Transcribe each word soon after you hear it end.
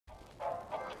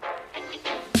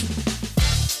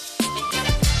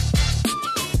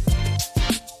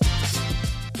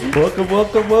Welcome.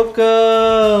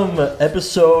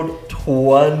 Episode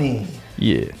 20.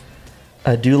 Yeah.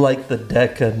 I do like the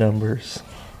Deca numbers.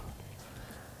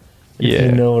 Yeah.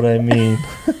 If you know what I mean.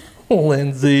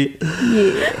 Lindsay.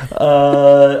 Yeah.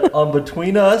 On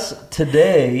Between Us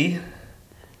today,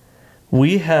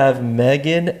 we have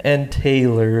Megan and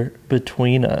Taylor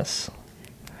between us.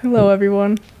 Hello,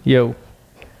 everyone. Yo.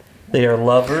 They are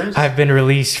lovers. I've been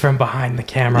released from behind the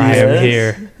camera. Yes. I am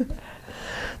here.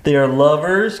 They are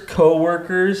lovers,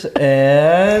 co-workers,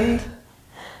 and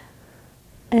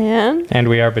We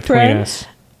are between Friend? us.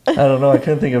 I don't know. I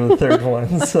couldn't think of the third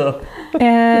one. So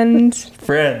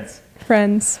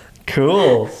friends.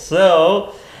 Cool.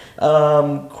 So,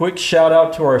 quick shout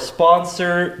out to our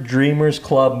sponsor, Dreamers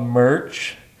Club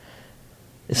merch.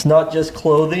 It's not just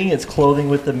clothing, it's clothing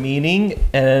with a meaning,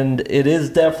 and it is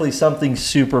definitely something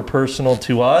super personal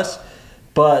to us,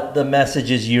 but the message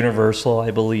is universal,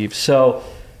 I believe. So,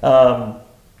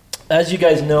 as you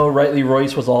guys know, Rightly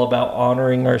Royce was all about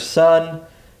honoring our son,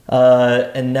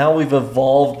 and now we've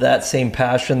evolved that same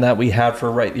passion that we had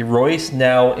for Rightly Royce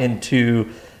now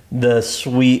into the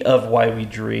suite of Why We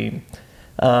Dream.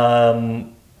 The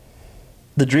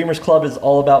Dreamers Club is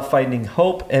all about finding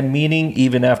hope and meaning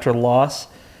even after loss.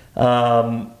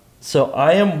 So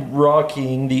I am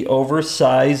rocking the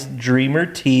oversized Dreamer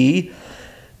tee,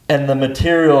 and the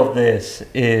material of this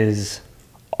is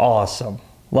awesome.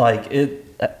 Like, it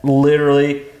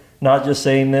literally, not just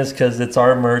saying this because it's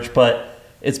our merch, but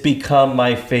it's become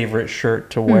my favorite shirt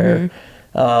to wear.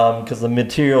 Because the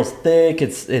material's thick,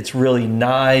 it's really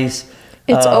nice.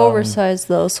 It's oversized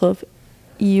though, so if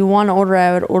you want to order,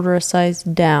 I would order a size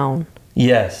down.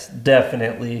 Yes,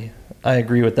 definitely. I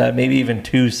agree with that. Maybe even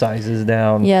 2 sizes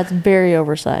down. Yeah, it's very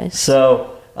oversized.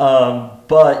 So,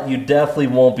 but you definitely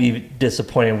won't be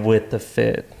disappointed with the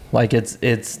fit. Like,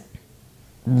 it's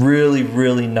really,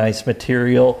 really nice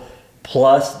material.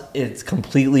 Plus, it's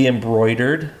completely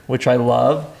embroidered, which I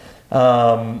love.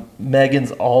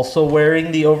 Megan's also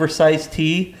wearing the oversized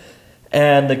tee,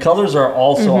 and the colors are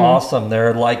also awesome.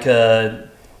 They're like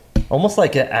almost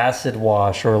like an acid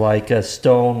wash or like a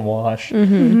stone wash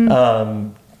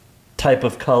type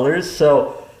of colors.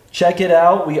 So check it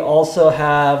out. We also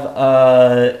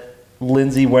have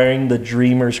Lindsay wearing the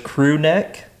Dreamers crew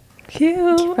neck.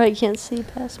 Cute. Probably can't see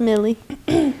past Millie.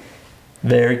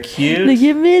 Very cute. Look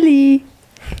at Millie.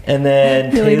 And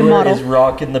then Millie the Taylor model. is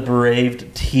rocking the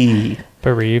Bereaved tee.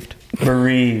 Bereaved.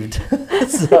 Bereaved.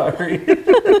 Sorry.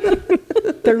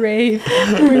 The rave.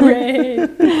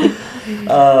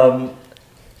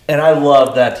 And I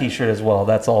love that t-shirt as well.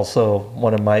 That's also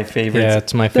one of my favorites. Yeah,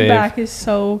 it's my The fave. back is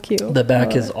so cute. The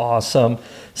back is awesome.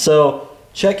 So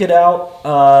check it out.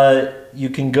 You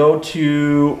can go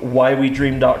to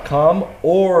whywedream.com,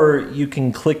 or you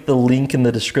can click the link in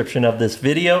the description of this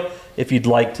video if you'd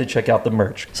like to check out the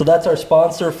merch. So that's our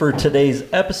sponsor for today's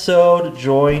episode.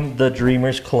 Join the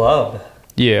Dreamers Club.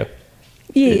 Yeah.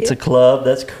 Yeah. It's a club.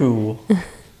 That's cool.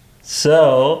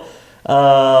 So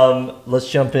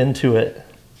let's jump into it.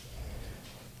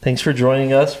 Thanks for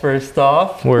joining us first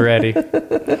off. We're ready.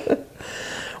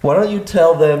 Why don't you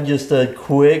tell them just a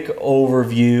quick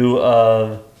overview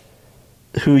of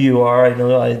who you are? I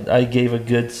know I gave a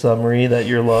good summary that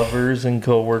you're lovers and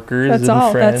co-workers That's and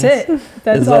all. friends. That's it.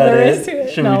 That's Is all that there it? is to it.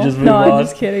 Should we no, just move no, on? I'm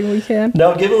just kidding. We can.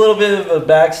 No, give a little bit of a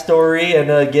backstory. And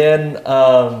again,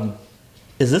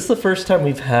 is this the first time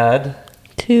we've had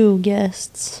 2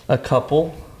 guests a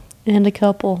couple? and a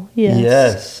couple. Yes.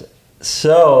 Yes.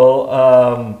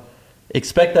 So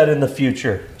expect that in the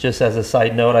future. Just as a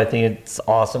side note, I think it's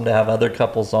awesome to have other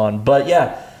couples on. But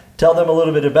yeah, tell them a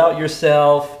little bit about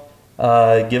yourself.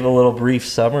 Give a little brief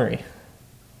summary.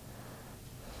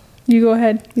 You go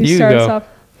ahead. You start go. us off.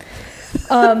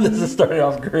 This is starting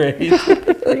off great.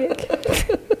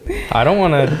 I don't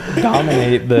want to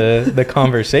dominate the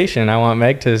conversation. I want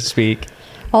Meg to speak.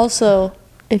 Also,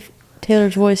 if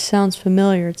Taylor's voice sounds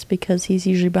familiar, it's because he's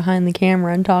usually behind the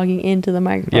camera and talking into the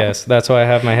microphone. Yes, that's why I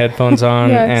have my headphones on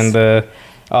Yes. and the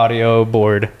audio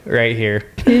board right here.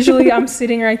 Usually I'm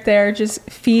sitting right there, just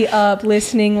feet up,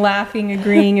 listening, laughing,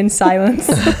 agreeing in silence.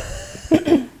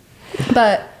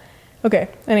 But, okay,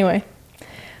 anyway.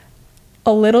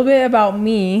 A little bit about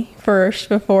me first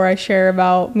before I share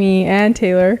about me and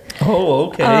Taylor. Oh,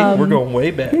 okay. We're going way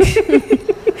back.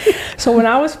 So when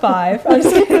I was 5, I'm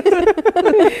just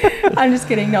kidding. I'm just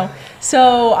kidding. No.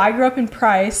 So I grew up in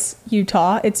Price,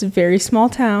 Utah. It's a very small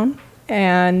town.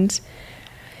 And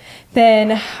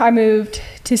then I moved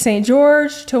to St.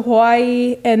 George, to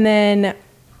Hawaii. And then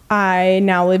I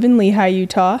now live in Lehigh,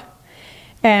 Utah.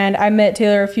 And I met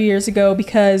Taylor a few years ago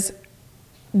because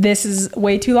this is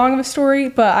way too long of a story,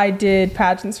 but I did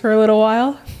pageants for a little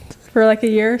while. for like a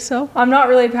year or so. I'm not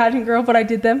really a pageant girl, but I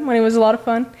did them when it was a lot of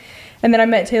fun. And then I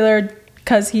met Taylor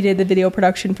because he did the video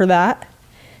production for that.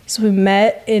 So we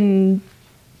met in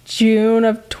June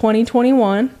of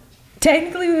 2021.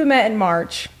 Technically we met in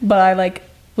March, but I like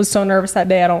was so nervous that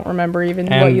day I don't remember even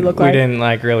what you look like. We didn't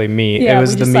like really meet. Yeah, it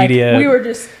was the media. We were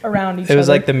just around each other. It was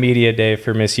like the media day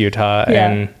for Miss Utah,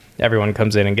 and everyone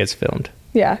comes in and gets filmed.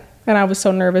 Yeah, and I was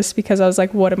so nervous because I was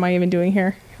like, what am I even doing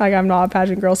here? Like, I'm not a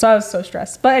pageant girl, so I was so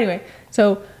stressed. But anyway,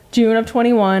 so June of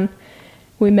 21,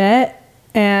 we met,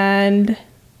 and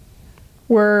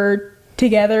we're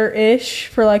together-ish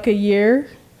for like a year.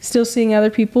 Still seeing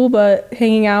other people, but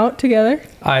hanging out together.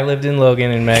 I lived in Logan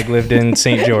and Meg lived in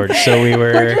St. George, so we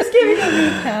were... We're just giving a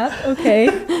recap, okay?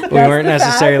 We weren't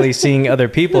necessarily seeing other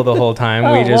people the whole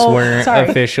time. We just weren't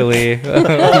officially...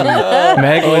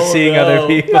 Meg was seeing other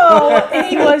people. No,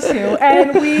 he was too.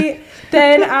 And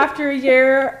then after a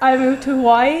year, I moved to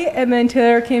Hawaii, and then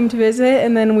Taylor came to visit,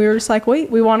 and then we were just like,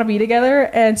 wait, we want to be together,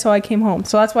 and so I came home.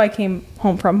 So that's why I came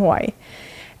home from Hawaii.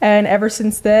 And ever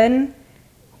since then...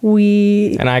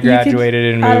 I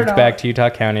graduated and moved back to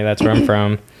Utah County. That's where I'm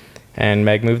from. And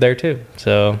Meg moved there too.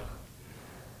 So,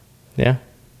 yeah.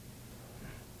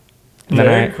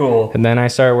 Very cool. And then I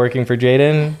started working for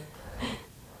Jaden.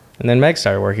 And then Meg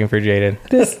started working for Jaden.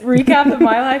 This recap of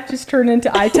my life just turned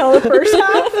into I tell the first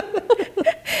half.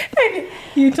 And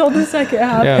you told the second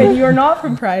half. Yeah. And you are not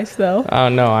from Price, though. Oh,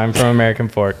 no. I'm from American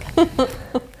Fork. And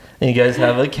you guys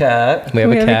have a cat. We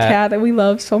have a cat that we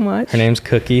love so much. Her name's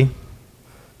Cookie.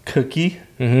 Cookie?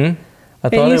 Mm-hmm. I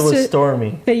thought it was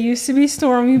Stormy. It used to be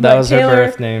Stormy, but that was Taylor, her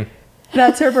birth name.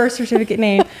 That's her birth certificate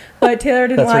name. But Taylor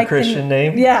didn't like... That's her Christian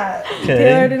name? Yeah. Okay.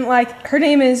 Taylor didn't like... Her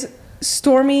name is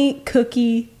Stormy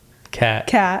Cookie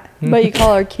Cat. But you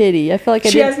call her Kitty. I feel like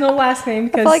she has no last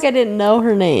name. I feel like I didn't know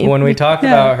her name. When we talk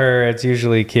about her, it's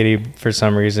usually Kitty for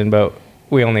some reason, but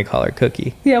we only call her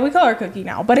Cookie. Yeah, we call her Cookie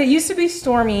now. But it used to be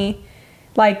Stormy.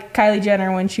 Like Kylie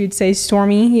Jenner when she would say,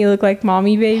 Stormy, you look like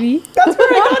mommy baby. That's where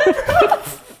I got it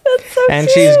from. That's so and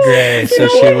cute. She's gray, so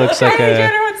she looks like Kylie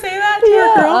Jenner would say that to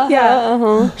her girl.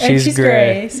 Yeah. And she's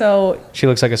gray, so... She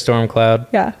looks like a storm cloud.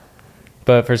 Yeah.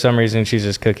 But for some reason, she's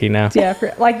just Cookie now. Yeah.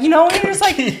 When you're just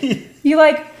like... You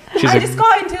like... I just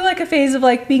got into like a phase of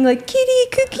like being like kitty,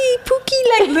 cookie,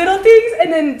 pookie, like little things.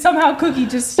 And then somehow Cookie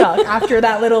just stuck after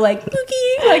that little like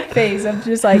pookie like phase of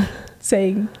just like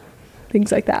saying things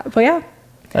like that. But yeah.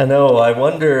 I know. I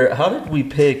wonder, how did we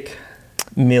pick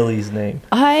Millie's name?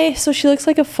 So she looks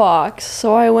like a fox.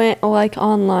 So I went like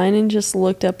online and just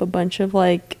looked up a bunch of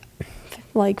like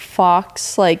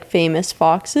fox, like famous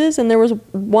foxes. And there was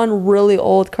one really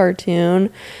old cartoon.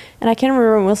 And I can't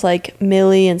remember, it was like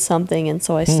Millie and something. And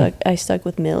so I stuck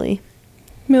with Millie.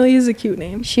 Millie is a cute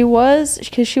name. She was,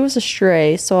 because she was a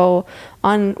stray. So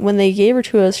when they gave her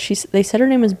to us, they said her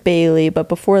name was Bailey, but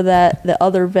before that, the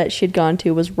other vet she had gone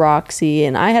to was Roxy,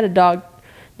 and I had a dog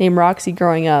named Roxy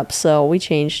growing up, so we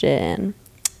changed it, and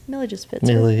Millie just fits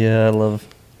her. Millie, yeah,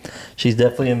 she's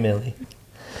definitely a Millie.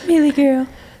 Millie girl.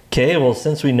 Okay, well,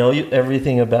 since we know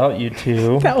everything about you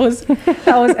two, that was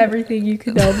everything you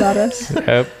could know about us.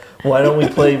 Yep. Why don't we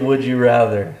play Would You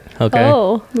Rather? Okay.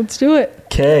 Oh, let's do it.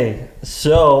 Okay,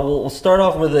 so we'll start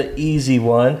off with an easy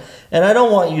one. And I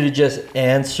don't want you to just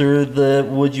answer the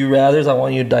Would You Rathers. I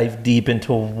want you to dive deep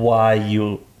into why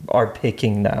you are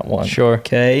picking that one. Sure.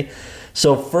 Okay?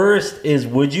 So first is,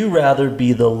 would you rather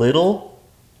be the little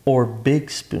or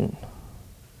big spoon?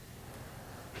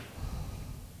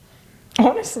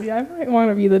 Honestly, I might want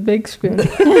to be the big spoon.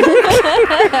 Because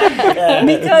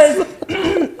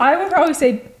I would probably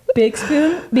say big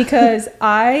spoon because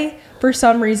I, for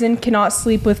some reason, cannot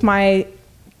sleep with my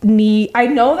knee. I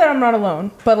know that I'm not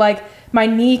alone, but like my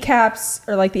kneecaps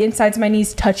or like the insides of my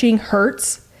knees touching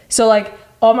hurts. So like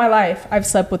all my life I've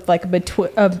slept with like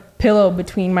a pillow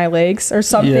between my legs or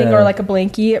something, or like a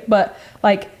blanket. But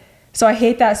like, so I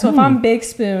hate that. So if I'm big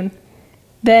spoon,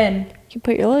 then you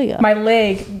put your leg up. My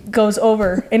leg goes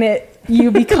over and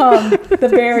you become the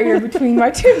barrier between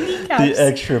my two kneecaps. The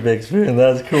extra big spoon.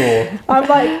 That's cool. I'm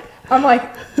like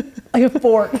a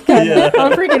fork. Yeah.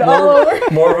 I'm freaking all over.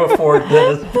 More of a fork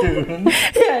than a spoon.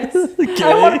 Yes. Okay.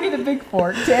 I want to be the big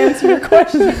fork. To answer your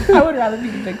question, I would rather be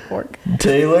the big fork.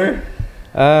 Taylor?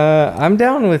 I'm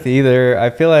down with either.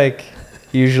 I feel like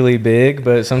usually big,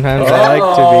 but sometimes I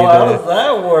like to be how does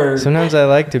that work? Sometimes I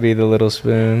like to be the little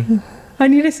spoon. I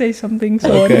need to say something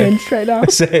so unhinged right now.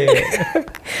 Say it.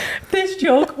 This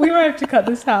joke, we might have to cut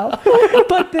this out.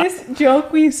 But this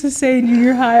joke we used to say in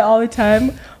junior high all the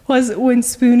time was, when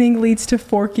spooning leads to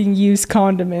forking, use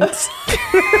condiments.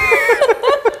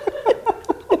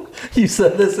 You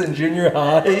said this in junior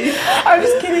high? I'm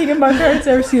just kidding. If my parents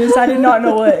ever see this, I did not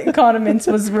know what condiments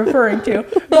was referring to.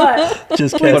 But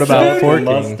just what about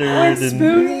forking? When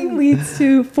spooning leads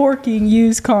to forking,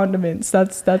 use condiments.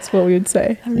 That's what we would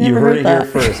say. You heard it here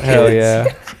first. Hell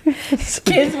yeah.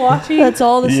 Kids watching. That's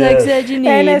all the sex ed you need.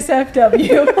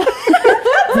 NSFW.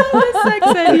 That's all the sex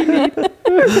ed you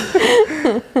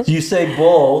need. You say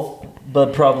both,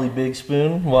 but probably big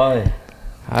spoon. Why?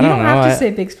 I don't know. You don't have to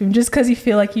say big spoon just because you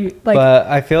feel like you like. But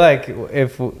I feel like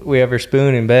if we ever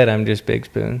spoon in bed, I'm just big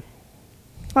spoon.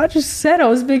 I just said I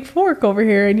was big fork over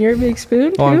here, and you're a big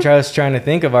spoon. Well, I'm just trying to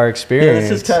think of our experience. Yeah,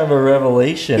 this is kind of a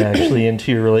revelation, actually,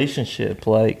 into your relationship.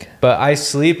 Like, but I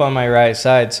sleep on my right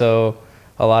side, so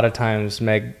a lot of times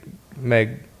Meg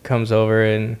comes over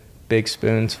and big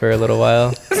spoons for a little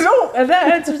while. No,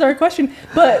 that answers our question.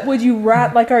 But would you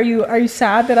are you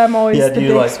sad that I'm always the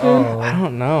big spoon? Oh. I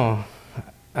don't know.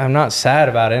 I'm not sad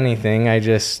about anything. I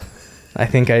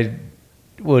think I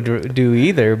would do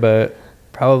either, but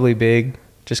probably big,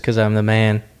 just because I'm the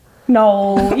man.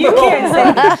 No, you can't say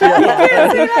that. You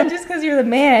can't say that just because you're the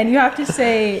man. You have to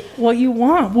say what you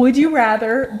want. Would you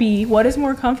rather be, what is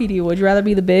more comfy to you? Would you rather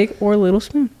be the big or little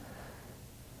spoon?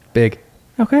 Big.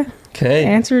 Okay.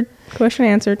 Answered. Question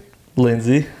answered.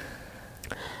 Lindsay?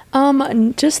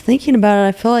 Just thinking about it,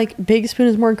 I feel like big spoon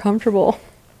is more comfortable.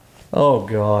 Oh,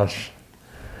 gosh.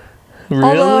 Really?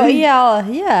 Although,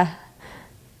 yeah.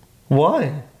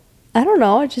 Why? I don't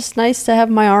know. It's just nice to have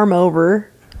my arm over.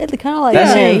 It's kind of like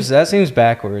that seems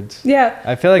backwards. Yeah.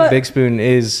 I feel like big spoon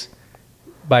is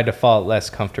by default less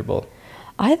comfortable.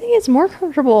 I think it's more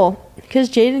comfortable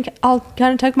because I'll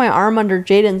kind of tuck my arm under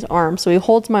Jaden's arm, so he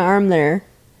holds my arm there,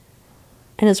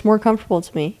 and it's more comfortable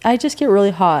to me. I just get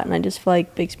really hot, and I just feel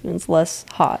like big spoon's less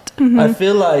hot. Mm-hmm. I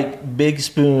feel like big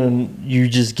spoon, you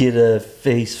just get a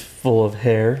face full of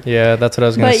hair. Yeah, that's what I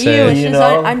was gonna say.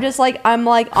 But I'm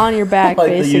like on your back, like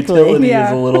basically. The utility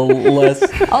is a little less.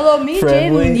 Although me and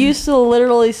Jaden used to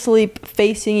literally sleep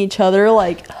facing each other,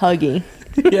 like hugging.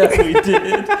 Yeah, we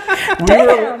did.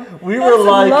 We were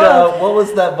like, what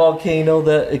was that volcano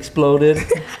that exploded?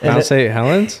 Mount St.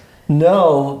 Helens?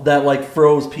 No, that like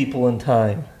froze people in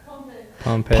time.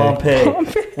 Pompeii.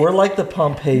 We're like the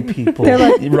Pompeii people.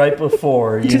 Like, right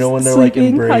before, when they're like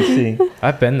embracing.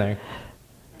 I've been there.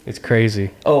 It's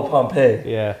crazy. Oh, Pompeii.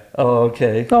 Yeah. Oh,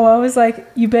 okay. Oh, I was like,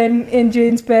 you've been in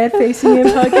Jaden's bed facing him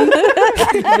hugging?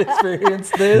 You've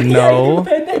experienced this? No,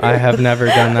 I have never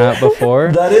done that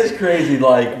before. That is crazy.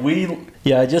 Like,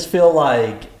 I just feel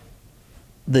like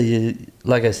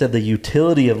like I said, the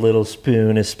utility of Little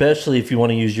Spoon, especially if you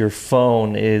want to use your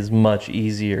phone, is much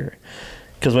easier.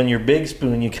 Because when you're big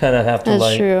spoon, you kind of have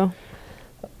to true.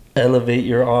 Elevate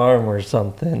your arm or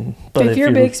something. But if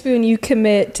you're big spoon, you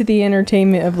commit to the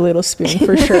entertainment of Little Spoon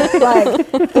for sure. Like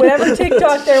whatever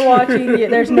TikTok they're watching,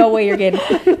 there's no way you're getting.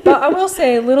 But I will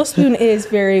say, Little Spoon is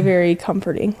very, very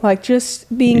comforting. Like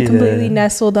just being completely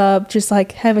nestled up, just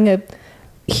like having a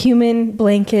human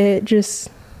blanket. Just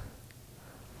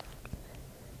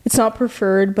it's not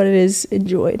preferred, but it is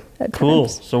enjoyed at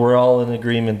times. So we're all in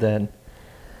agreement then.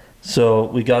 So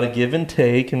we got to give and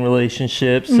take in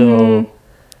relationships. So.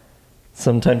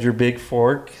 Sometimes you're big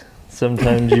fork,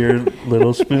 sometimes you're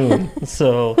little spoon.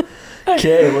 So,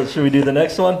 okay, should we do the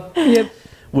next one? Yep.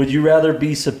 Would you rather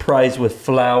be surprised with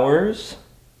flowers?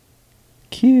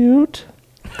 Cute.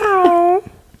 Aww.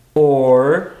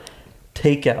 Or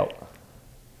takeout?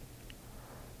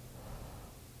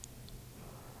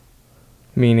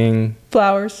 Meaning?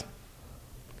 Flowers.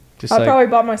 I probably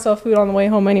bought myself food on the way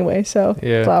home anyway, so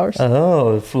flowers.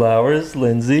 Oh, flowers,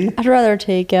 Lindsay? I'd rather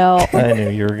take out. I knew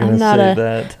you were going to say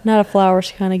that. Not a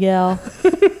flowers kind of gal.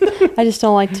 I just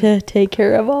don't like to take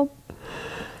care of them.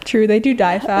 True, they do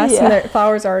die fast, and their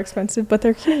flowers are expensive, but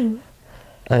they're cute.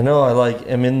 I know,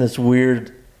 I'm in this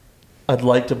weird, I'd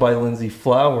like to buy Lindsay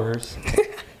flowers.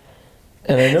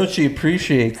 And I know she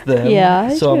appreciates them. Yeah,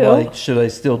 I So do. I'm like, should I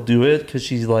still do it? Because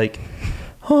she's like,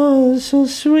 oh, that's so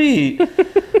sweet.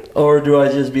 Or do I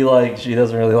just be like, she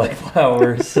doesn't really like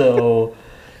flowers, so,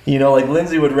 like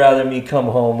Lindsay would rather me come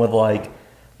home with like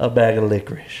a bag of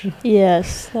licorice.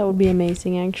 Yes, that would be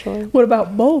amazing, actually. What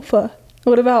about both?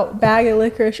 What about bag of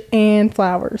licorice and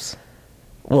flowers?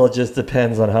 Well, it just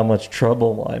depends on how much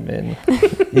trouble I'm in, like.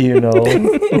 We're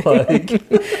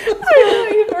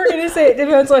going to say it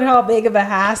depends on how big of a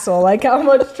hassle, like how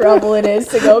much trouble it is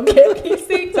to go get these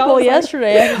things. Well,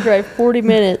 yesterday I had to drive 40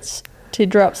 minutes to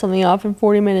drop something off and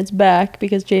 40 minutes back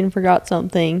because Jaden forgot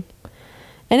something.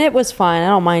 And it was fine. I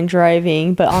don't mind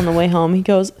driving. But on the way home, he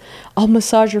goes, I'll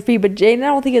massage your feet. But Jaden, I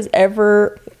don't think has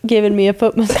ever given me a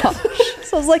foot massage.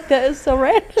 So I was like, that is so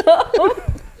random.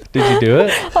 Did you do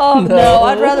it? Oh no,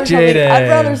 I'd rather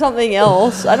Jaden. something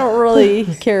else. I don't really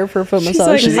care for foot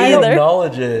massages She didn't either.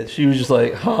 acknowledge it. She was just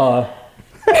like, huh.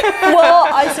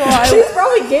 Well, She was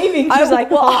probably gaming. She was like,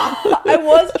 I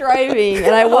was driving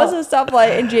and I was at a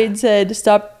stoplight and Jade said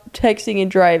stop texting and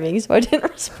driving, so I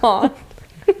didn't respond.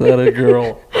 That a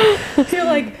girl. you're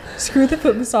like, screw the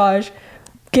foot massage.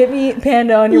 Get me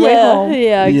Panda on your way home.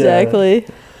 Yeah, exactly.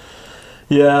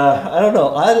 Yeah, I don't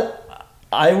know.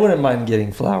 I wouldn't mind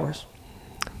getting flowers.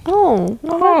 Oh,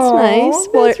 well, that's nice.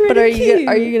 Well, that's but really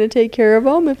are you gonna take care of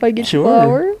them if I get Sure.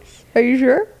 flowers? Are you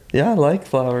sure? Yeah, I like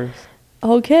flowers.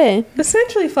 Okay.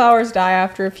 Essentially, flowers die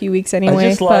after a few weeks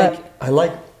anyway. I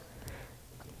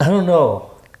don't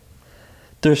know.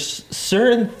 There's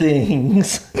certain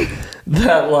things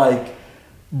that like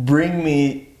bring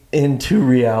me into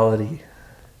reality.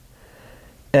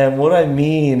 And what I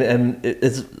mean, and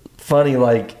it's funny,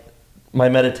 like my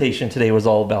meditation today was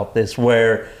all about this,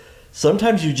 where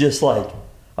sometimes you just like,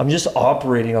 I'm just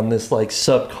operating on this like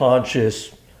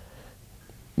subconscious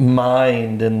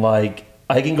mind, and like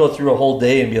I can go through a whole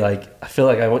day and be like, I feel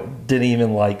like I didn't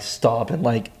even like stop and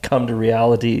like come to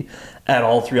reality at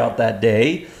all throughout that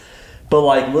day. But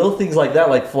like little things like that,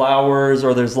 like flowers,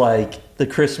 or there's like the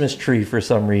Christmas tree for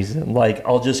some reason, like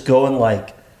I'll just go and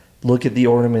like look at the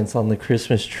ornaments on the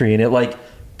Christmas tree, and it like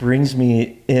brings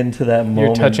me into that moment.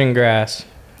 You're touching grass.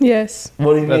 yes.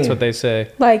 What do you mean? That's what they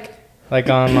say. Like, Like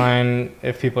online,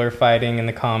 if people are fighting in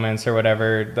the comments or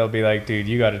whatever, they'll be like, dude,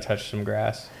 you got to touch some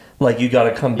grass. Like you got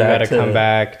to come back. You got to come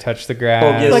back, touch the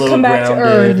grass. get a like little come back to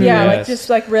grounded. earth. Yeah, Yes. like just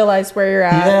like realize where you're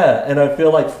at. Yeah, and I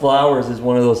feel like flowers is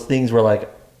one of those things where like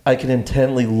I can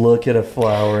intently look at a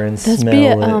flower and That'd smell be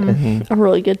it. a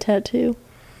really good tattoo.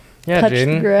 Yeah, Touch the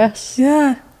Jaden. grass.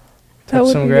 Yeah. That Touch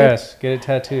would some be grass. Get it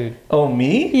tattooed. Oh,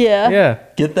 me? Yeah. Yeah.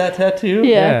 Get that tattoo?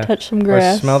 Yeah, touch some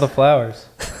grass. Or smell the flowers.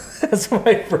 That's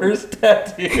my first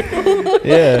tattoo.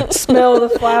 Yeah. Smell the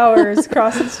flowers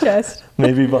across his chest.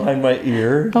 Maybe behind my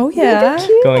ear. Oh yeah.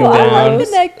 Going I down. like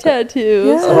the neck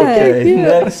tattoos. Yeah. Okay, cute.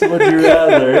 next, would you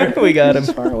rather? We got him.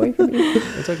 Far away from you.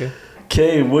 It's okay.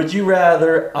 Okay, would you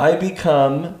rather I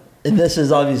become, and this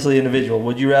is obviously individual,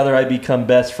 would you rather I become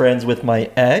best friends with my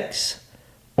ex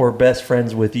or best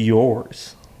friends with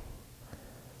yours?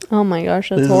 Oh my gosh,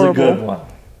 that's This horrible. is a good one.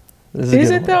 This is a Is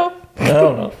good it one. though? I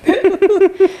don't know.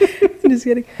 I'm just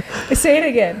kidding. Say it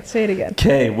again. Say it again.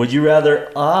 Okay, would you rather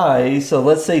so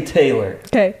let's say Taylor.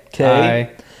 Okay. Okay.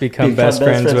 I become best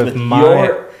friends with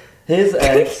my his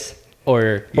ex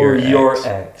or your ex.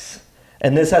 ex.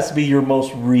 And this has to be your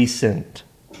most recent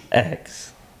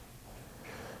ex.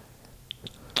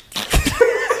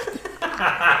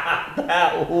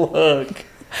 That look.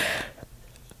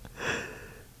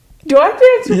 Do I have to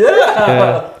answer?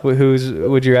 Yeah. Yeah.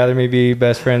 Would you rather me be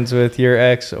best friends with your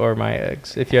ex or my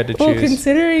ex if you had to Well, choose?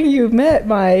 considering you met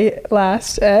my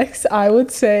last ex, I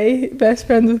would say best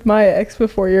friends with my ex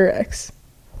before your ex.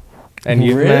 And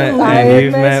you've Really?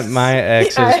 met my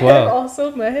ex I as have well.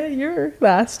 also met your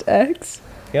last ex.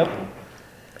 Yep.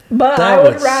 But That I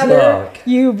would would rather suck.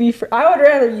 you be. I would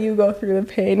rather you go through the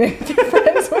pain and be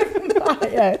friends with my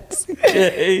ex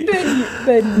Okay.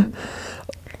 than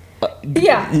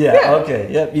yeah. Yeah, okay.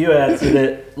 Yep, you answered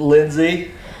it.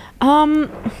 Lindsay? I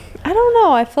don't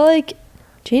know. I feel like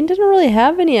Jane didn't really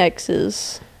have any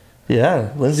exes.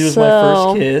 Yeah, Lindsay was my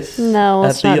first kiss. No, at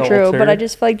that's the not true. altar. But I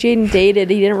just feel like Jaden dated.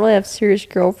 He didn't really have serious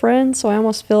girlfriends, so I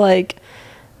almost feel like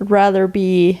I'd rather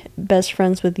be best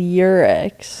friends with your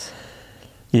ex.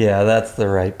 Yeah, that's the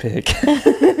right pick.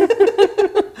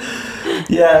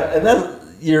 Yeah, and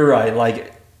you're right.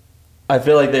 Like, I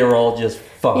feel like they were all just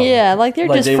fun. Yeah, like they're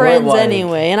just they friends weren't, like-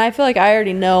 anyway. And I feel like I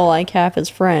already know like half his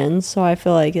friends, so I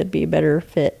feel like it'd be a better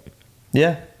fit.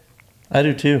 Yeah, I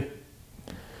do too.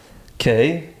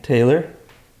 Okay, Taylor?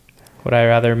 Would I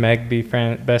rather Meg be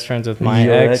best friends with my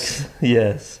Your ex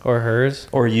Yes. or hers?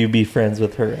 Or you be friends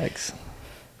with her ex.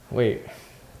 Wait,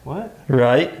 what?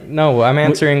 Right? No, I'm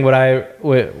answering would I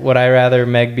rather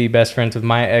Meg be best friends with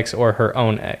my ex or her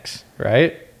own ex,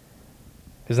 right?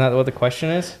 Isn't that what the question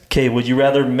is? Okay, would you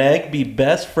rather Meg be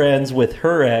best friends with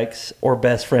her ex or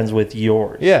best friends with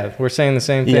yours? Yeah, we're saying the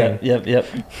same thing. Yep.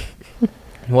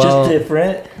 Well, just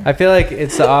different. I feel like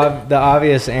it's the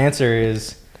obvious answer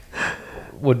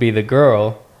would be the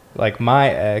girl, like my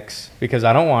ex, because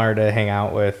I don't want her to hang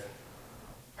out with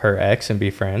her ex and be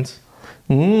friends.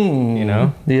 You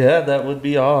know? Yeah, that would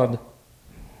be odd.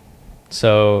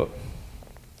 So,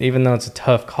 even though it's a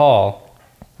tough call,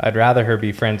 I'd rather her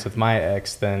be friends with my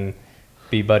ex than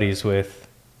be buddies with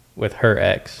her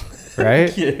ex, right?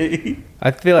 Okay.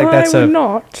 I feel like that's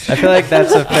not. I feel like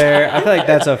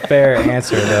that's a fair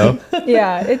answer though.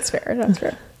 Yeah, it's fair. That's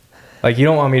fair. Like, you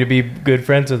don't want me to be good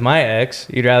friends with my ex.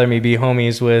 You'd rather me be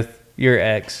homies with your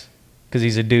ex because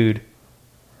he's a dude.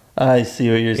 I see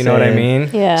what you're saying. You know what I mean?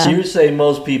 Yeah. So you're saying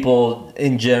most people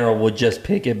in general would just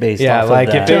pick it based Yeah, off like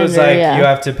of that. if it was like, Yeah. you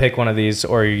have to pick one of these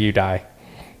or you die,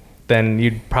 then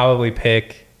you'd probably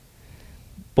pick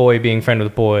boy being friend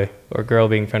with boy or girl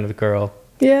being friend with girl.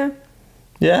 Yeah.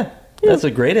 Yeah, that's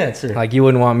a great answer. Like, you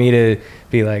wouldn't want me to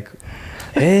be like,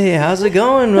 hey, how's it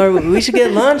going? Or we should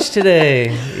get lunch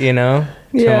today, you know?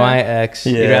 Yeah. To my ex.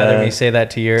 Yeah. You'd rather me say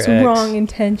that to your It's ex. wrong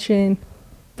intention.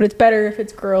 But it's better if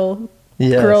it's girls.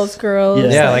 Yes. Girls.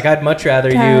 Yes. Yeah, like I'd much rather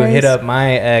you Guys. hit up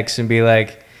my ex and be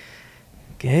like,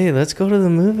 hey, let's go to the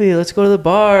movie, let's go to the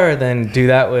bar, than do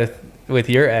that with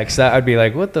your ex. That I'd be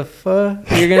like, what the fuck?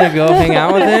 You're gonna go hang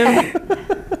out with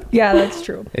him? Yeah, that's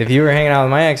true. If you were hanging out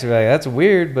with my ex, I'd be like, that's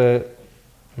weird, but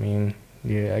I mean,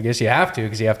 yeah, I guess you have to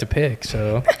because you have to pick.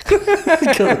 So Because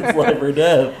it's life or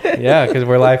death. yeah, because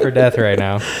we're life or death right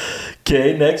now.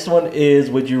 Okay, next one is,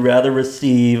 would you rather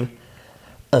receive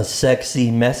a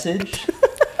sexy message?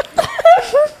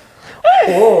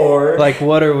 Or Like,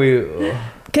 what are we?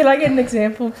 Can I get an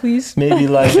example, please? maybe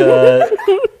like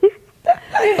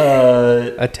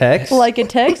A text? Like a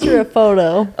text or a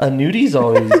photo? a nudie's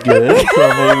always good, so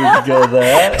maybe we could go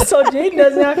that. So Jaden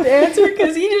doesn't have to answer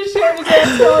because he just shared his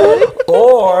answer already.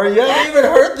 Or you haven't even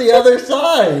heard the other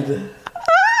side.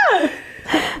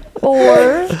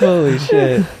 Or Holy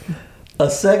shit. A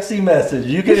sexy message.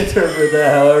 You can interpret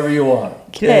that however you want.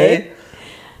 Okay? Okay.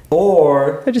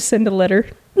 Or I just send a letter.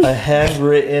 a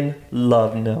handwritten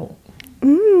love note.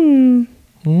 Mm.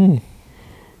 Mm.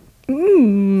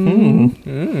 Mm.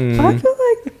 Mm. I feel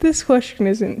like this question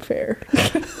isn't fair.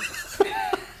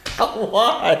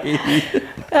 Why?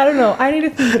 I don't know. I need to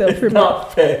think though for It's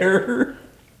not fair.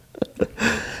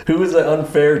 Who is it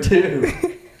unfair to?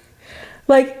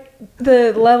 like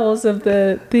the levels of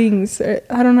the things.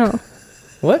 I don't know.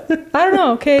 What? I don't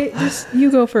know. Okay, just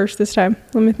you go first this time.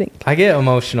 Let me think. I get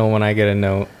emotional when I get a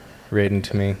note written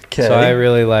to me. Okay. So I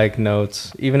really like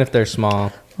notes, even if they're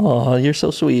small. Oh, you're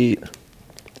so sweet.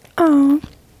 Oh,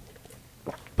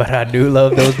 But I do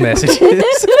love those messages.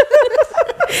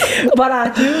 but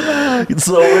I do love.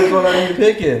 So which one are you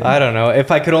picking? I don't know.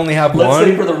 If I could only have Let's one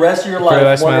say for the rest of your for the life,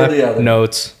 rest of one my or the life, other.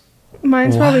 notes.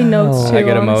 Mine's probably notes too. I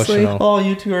get honestly. emotional. Oh,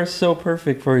 you two are so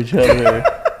perfect for each other.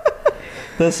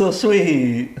 That's so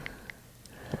sweet.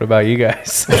 What about you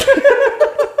guys?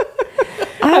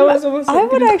 I was almost. I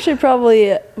would actually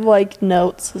probably like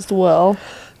notes as well.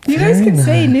 You guys can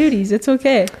say nudies. It's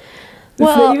okay.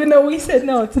 Well- even though we said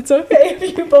notes, it's okay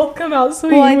if you both come out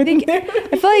swinging Well, I with think nudes.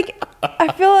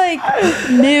 I feel like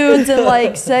nudes and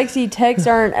like sexy texts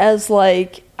aren't as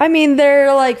like. I mean,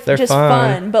 they're like They're just fun.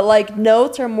 fun, but like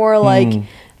notes are more like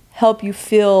help you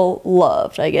feel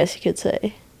loved. I guess you could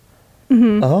say.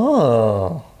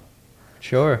 Oh,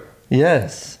 Sure.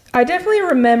 yes. I definitely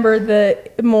remember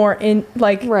the more in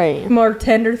like Right. more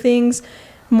tender things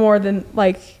more than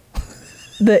like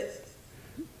the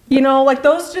like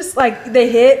those just like they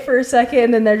hit for a second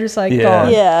and then they're just like Yeah.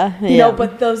 gone. Yeah. You know,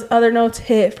 but those other notes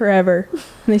hit forever. And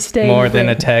they stay. More in than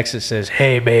the a text that says,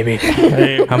 hey, baby,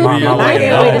 I'm on my I way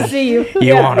can't wait to home. see you.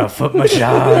 You want a foot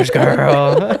massage,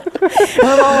 girl?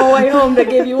 I'm on my way home to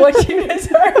give you what you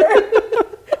deserve.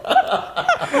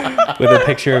 With a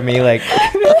picture of me like,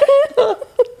 Stop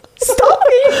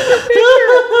painting the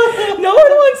picture. No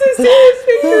one wants to see this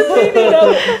picture painted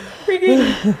of freaking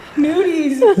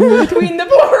nudies between the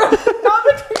four of us. Not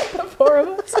between the four of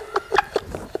us.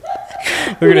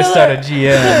 we're going to start a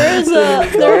GM.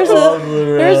 There's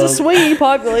a swinging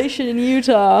population in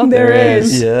Utah. There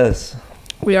is. Yes.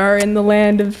 We are in the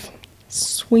land of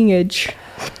swingage.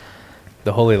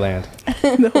 The Holy Land.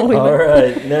 The Holy All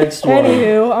Land. right, next one.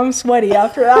 Anywho, I'm sweaty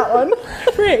after that one.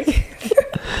 Frick.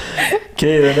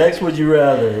 Okay, the next would you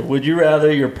rather? Would you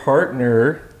rather your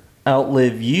partner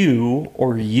outlive you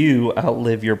or you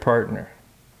outlive your partner?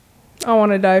 I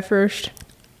want to die first.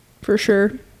 For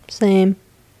sure. Same.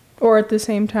 Or at the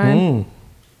same time.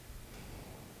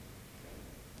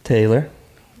 Taylor?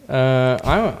 I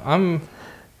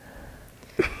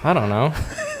don't know.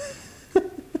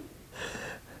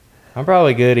 I'm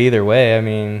probably good either way. I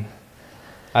mean,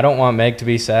 I don't want Meg to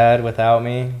be sad without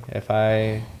me if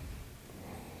I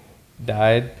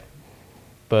died,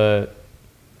 but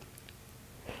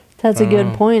That's a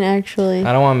good point, actually.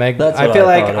 I don't want Meg. That's I what feel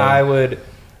I like thought of. I would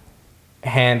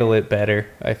handle it better.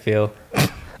 I feel.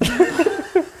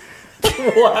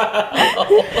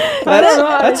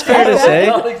 That's fair to say.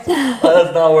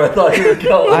 That's not where I thought you were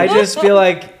going. I just feel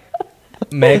like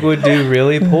Meg would do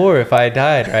really poor if I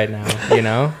died right now, you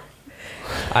know?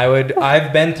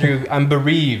 I'm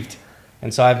bereaved.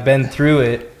 And so I've been through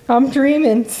it. I'm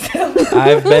dreaming still.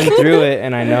 I've been through it,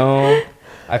 and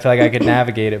I feel like I could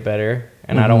navigate it better,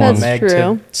 and I don't want That's Meg true.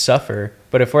 to suffer.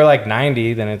 But if we're like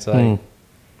 90, then it's like,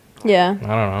 Yeah. I don't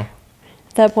know.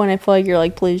 At that point, I feel like you're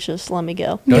like, please just let me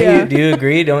go. Do you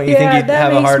agree? Don't you think you'd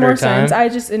have a harder time? Sense. I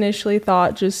just initially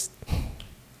thought, just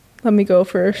let me go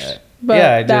first. But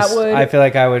yeah, I feel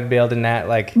like I would be able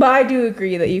to But I do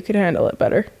agree that you could handle it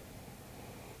better.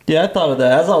 Yeah, I thought of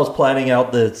that. As I was planning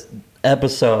out this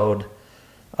episode,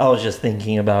 I was just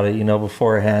thinking about it,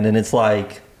 beforehand. And it's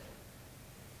like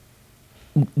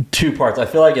 2 parts. I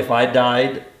feel like if I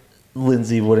died,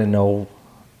 Lindsay wouldn't know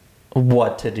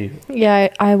what to do.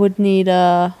 Yeah, I would need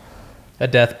a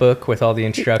death book with all the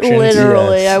instructions.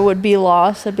 Literally, Yes. I would be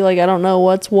lost. I'd be like, I don't know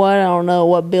what's what. I don't know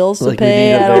what bills to Like,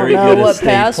 pay. we need a I don't very know good what estate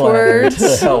planner passwords.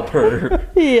 to help her.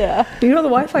 Yeah. You know the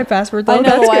Wi-Fi password, though. I know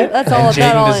That's the good. That's all. And That's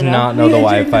Jaden all does I know. not know the Yeah,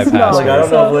 Jaden Wi-Fi does not. password. Like, I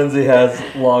don't know if So- Lindsay has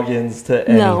logins to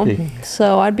anything. No.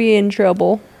 So I'd be in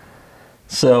trouble.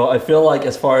 So I feel like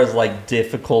as far as like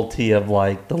difficulty of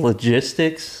like the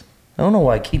logistics, I don't know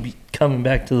why I keep coming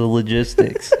back to the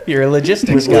logistics. You're a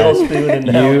logistics With guy. little spoon and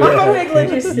You- now. I'm a big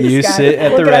logistics You guy. sit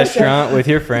at What the can I say? restaurant with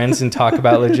your friends and talk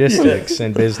about logistics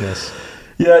and business.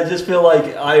 Yeah, I just feel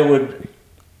like I would,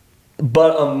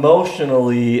 but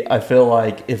emotionally, I feel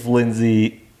like if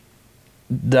Lindsay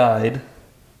died,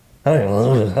 I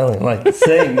don't even like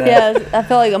saying that. Yeah, I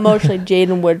feel like emotionally,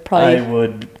 Jaden would probably. I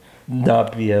would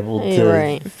not be able You're to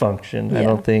right. function. I Yeah.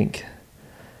 don't think.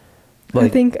 I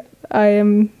think I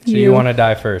am So you want to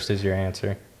die first is your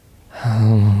answer.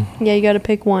 Yeah, you got to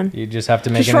pick one. You just have to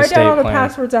make just an write estate down all the plan.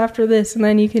 passwords after this, and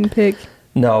then you can pick.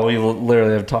 No, we will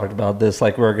literally have talked about this.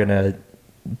 Like, we're gonna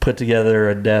put together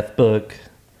a death book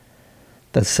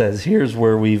that says, "Here's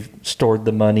where we've stored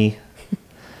the money."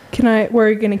 Where are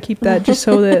you gonna keep that, just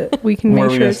so that we can Where make are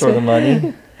we sure gonna it's store the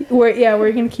money? Where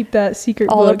you gonna keep that secret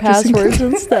All the book, just in passwords case-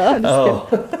 and stuff.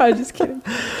 Oh, I'm just kidding.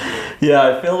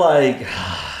 yeah. I feel like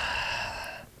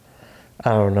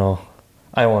I don't know.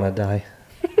 I want to die.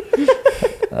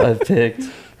 I picked.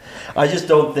 I just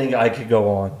don't think I could go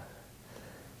on.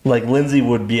 Like, Lindsay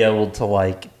would be able to,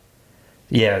 like,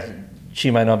 yeah,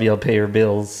 she might not be able to pay her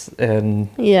bills, and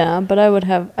Yeah, but I would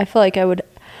have. I feel like I would.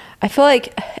 I feel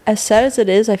like, as sad as it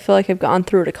is, I feel like I've gone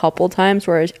through it a couple times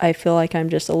where I feel like I'm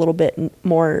just a little bit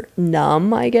more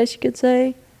numb, I guess you could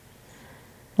say.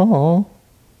 oh,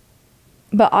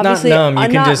 But obviously, numb, you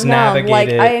I'm can not just numb. navigate Like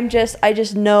it. I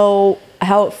just know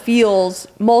how it feels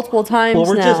multiple times well,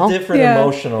 we're now. just different Yeah.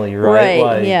 emotionally, right?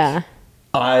 Like, yeah.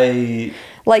 I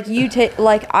Like you take,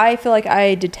 like I feel like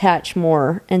I detach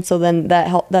more, and so then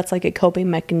that's like a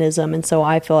coping mechanism, and so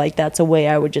I feel like that's a way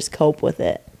I would just cope with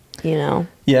it, you know?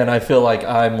 yeah, and I feel like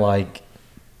I'm like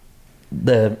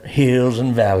the hills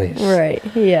and valleys, Right?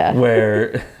 Yeah.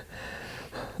 where,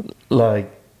 like,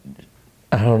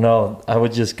 I don't know, I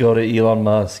would just go to Elon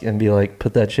Musk and be like,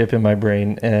 put that chip in my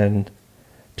brain and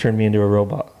turn me into a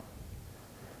robot.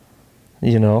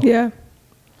 You know? Yeah.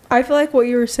 I feel like what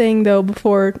you were saying, though,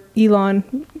 before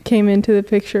Elon came into the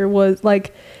picture was,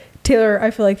 like, Taylor,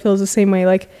 I feel like, feels the same way.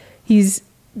 Like, he's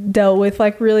dealt with,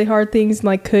 like, really hard things and,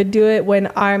 like, could do it, when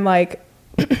I'm, like,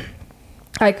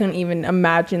 I couldn't even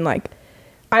imagine, like,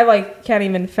 I, like, can't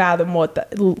even fathom what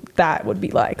that would be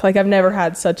like. Like, I've never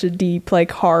had such a deep,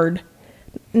 like, hard,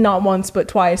 not once, but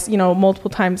twice, multiple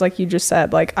times, like you just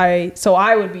said. Like, so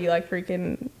I would be, like,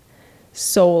 freaking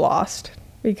so lost,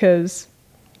 because...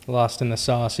 Lost in the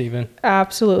sauce, even.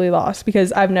 Absolutely lost,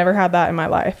 because I've never had that in my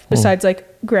life besides like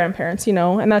grandparents,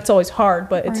 and that's always hard,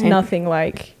 but it's Right. nothing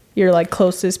like your like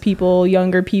closest people,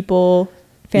 younger people,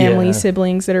 family, Yeah.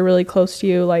 siblings that are really close to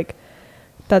you. Like,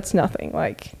 that's nothing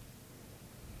like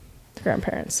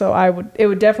grandparents. So it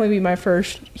would definitely be my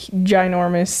first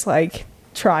ginormous like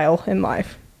trial in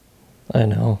life. I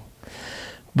know.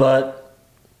 But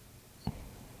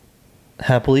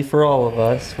happily for all of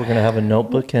us, we're going to have a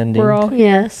notebook ending. We're all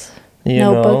Yes. you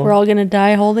Notebook. know? We're all gonna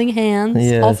die holding hands. All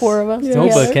Yes. 4 of us. Yeah.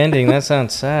 Notebook together. ending, that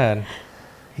sounds sad.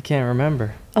 He can't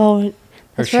remember. Oh,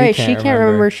 that's she right. can't She can't remember.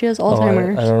 remember. She has Oh,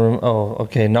 Alzheimer's. I don't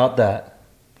okay, not that.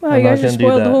 Well, I'm you not guys just gonna do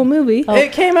spoiled the that. whole movie. Oh.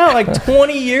 It came out like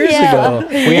 20 years Yeah. ago.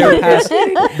 We are past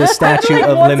the statute Like,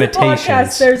 of once a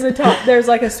podcast, limitations. there's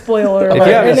like a spoiler. If you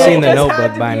alert, haven't and it seen The just had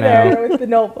Notebook to by be now. there with the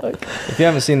Notebook. If you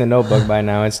haven't seen The Notebook by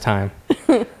now, it's time.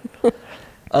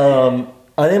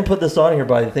 I didn't put this on here,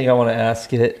 but I think I want to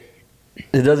ask it.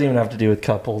 It doesn't even have to do with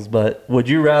couples, but would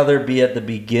you rather be at the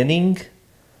beginning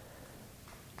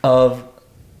of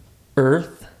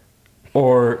Earth,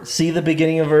 or see the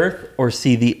beginning of Earth, or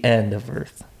see the end of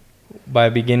Earth? By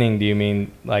beginning, do you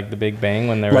mean like the Big Bang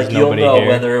when there was Like, you'll nobody know here?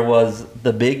 whether it was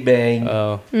the Big Bang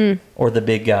Oh, or the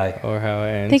big guy. or how it I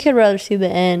ends. think I'd rather see the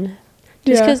end.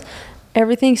 Just because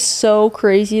everything's so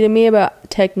crazy to me about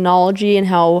technology and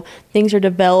how things are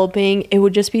developing. It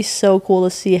would just be so cool to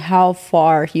see how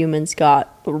far humans got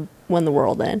when the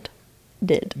world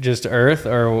did. Just Earth,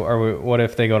 or what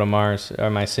if they go to Mars?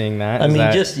 Am I seeing that? I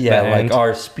mean, just like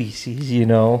our species, you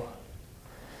know.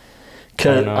 I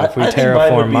don't know. If we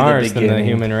terraform Mars, then the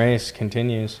human race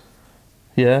continues.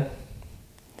 Yeah.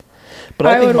 But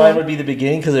I think mine would be the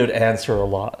beginning because it would answer a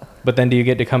lot. But then do you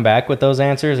get to come back with those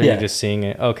answers, or are you just seeing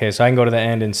it? Okay, so I can go to the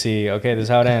end and see, okay, this is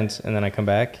how it ends, and then I come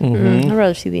back? I'd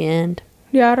rather see the end.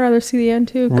 Yeah, I'd rather see the end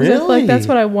too. Because I feel like that's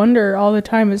what I wonder all the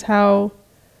time is how...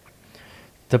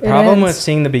 The problem with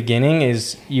seeing the beginning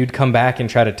is you'd come back and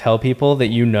try to tell people that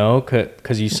you know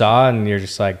because you saw, and you're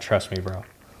just like, trust me, bro.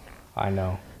 I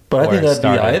know. But I think that'd be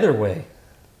either way.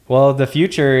 Well, the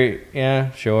future,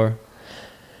 yeah, sure.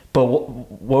 But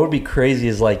what would be crazy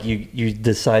is like you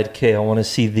decide, okay, I want to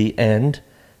see the end,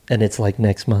 and it's like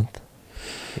next month.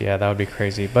 Yeah, that would be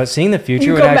crazy. But seeing the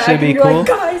future would actually be cool. Like,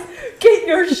 guys, get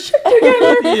your shit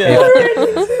together.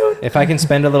 If I can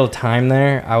spend a little time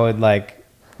there, I would like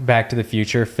Back to the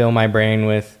Future, fill my brain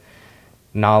with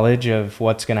knowledge of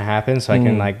what's going to happen so I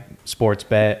can like sports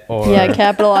bet or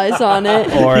capitalize on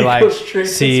it or like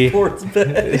see sports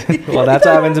bet. Well, that's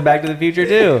what happens in Back to the Future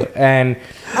too. And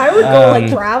I would go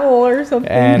like travel or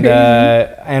something.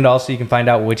 And also you can find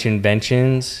out which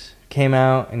inventions came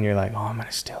out and you're like, oh, I'm going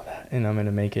to steal that and I'm going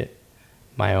to make it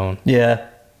my own. Yeah.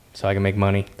 So I can make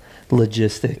money.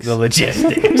 Logistics. The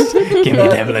logistics. Give me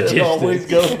them logistics. It always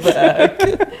goes back.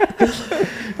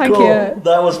 I can't.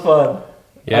 That was fun.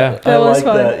 Yeah. I like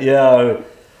that. Yeah.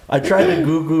 I tried to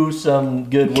Google some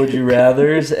good would you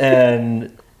rathers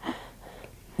and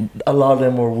a lot of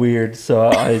them were weird, so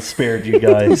I spared you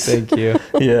guys. Thank you.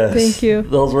 Yes. Thank you.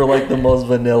 Those were like the most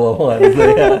vanilla ones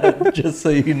they had, just so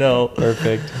you know.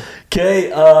 Perfect.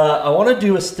 Okay, I want to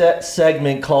do a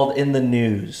segment called In the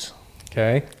News.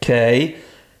 Okay.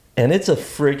 And it's a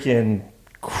freaking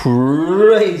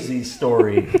crazy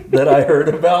story that I heard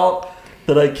about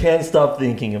that I can't stop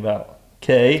thinking about.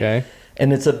 Okay.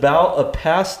 And it's about a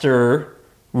pastor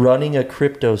running a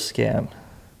crypto scam.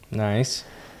 Nice.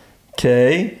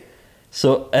 Okay.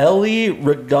 So Eli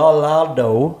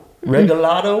Regalado.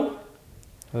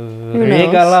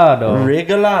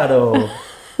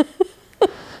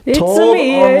 Told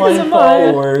online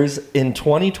followers in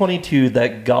 2022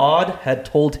 that God had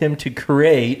told him to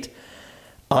create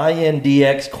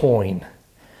INDX coin,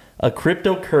 a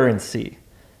cryptocurrency.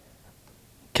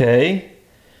 Okay?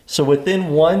 So within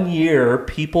 1 year,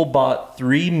 people bought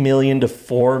 $3 million to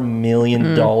 $4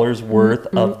 million worth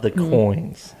of the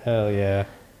coins. Hell yeah.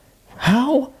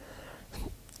 How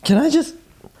do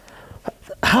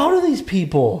these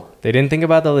people... They didn't think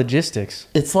about the logistics.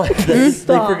 It's like they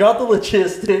forgot the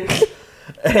logistics,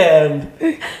 and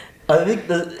I think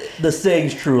the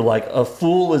saying's true. Like, a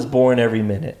fool is born every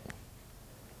minute.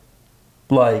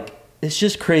 Like, it's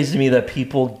just crazy to me that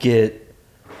people get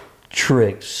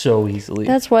tricked so easily.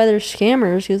 That's why they're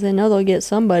scammers, because they know they'll get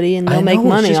somebody and they'll make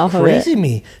money off of it. It's crazy to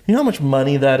me. You know how much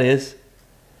money that is?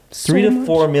 So 3 to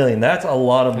 4 million. That's a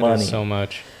lot of money. So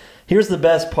much. Here's the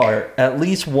best part. At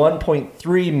least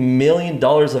 $1.3 million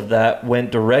of that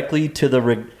went directly to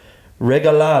the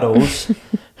regalados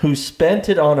who spent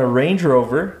it on a Range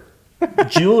Rover,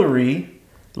 jewelry,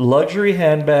 luxury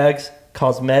handbags,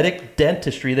 cosmetic,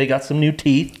 dentistry. They got some new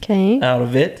teeth out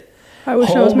of it. I wish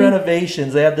I was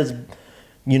renovations. They had this,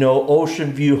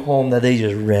 ocean view home that they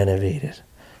just renovated.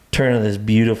 Turned into this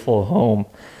beautiful home.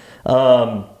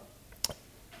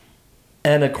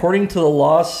 And according to the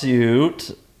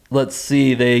lawsuit... Let's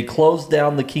see, they closed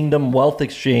down the Kingdom Wealth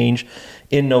Exchange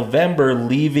in November,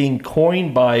 leaving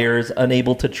coin buyers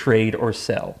unable to trade or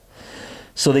sell.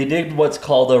 So they did what's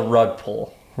called a rug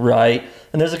pull, right?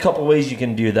 And there's a couple ways you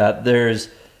can do that. There's,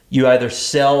 you either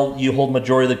sell, you hold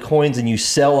majority of the coins and you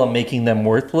sell them, making them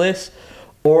worthless,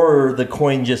 or the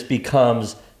coin just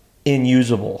becomes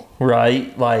inusable,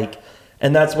 right?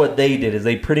 And that's what they did, is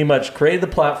they pretty much created the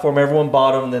platform, everyone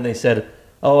bought them, and then they said,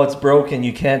 oh, it's broken,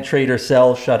 you can't trade or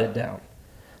sell, shut it down.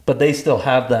 But they still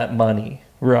have that money,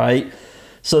 right?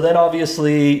 So then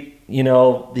obviously,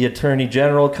 the Attorney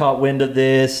General caught wind of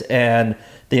this and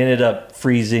they ended up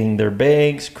freezing their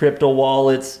banks, crypto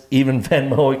wallets, even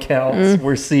Venmo accounts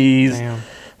were seized. Damn.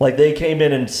 Like, they came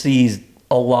in and seized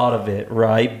a lot of it,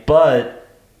 right? But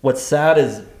what's sad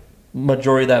is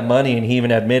majority of that money, and he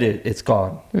even admitted, it's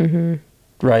gone. Mm-hmm.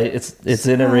 Right? It's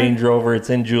in a Range Rover,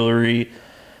 it's in jewelry.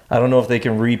 I don't know if they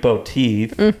can repo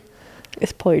teeth.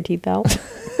 Just pull your teeth out.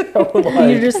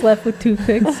 You're just left with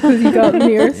toothpicks because you got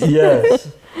mirrors.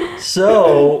 Yes.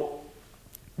 So,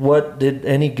 what did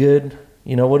he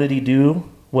do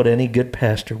what any good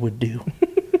pastor would do.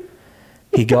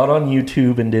 He got on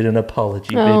YouTube and did an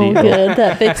apology video. Oh, good.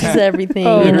 That fixes everything.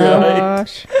 Oh, you know?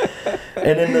 gosh.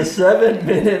 And in the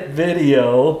 7-minute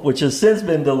video, which has since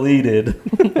been deleted,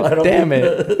 I don't Damn think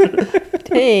it.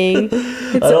 Dang.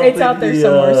 It's out there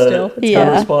somewhere still. The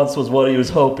response was what he was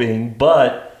hoping,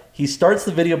 but he starts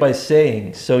the video by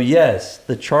saying, so yes,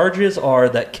 the charges are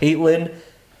that Caitlyn,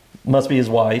 must be his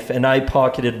wife, and I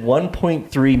pocketed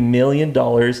 $1.3 million,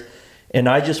 and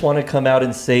I just want to come out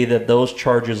and say that those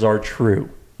charges are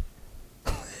true.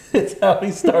 It's how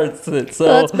he starts it. So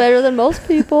that's better than most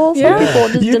people. Some people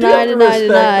just you deny.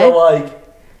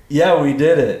 Like, yeah, we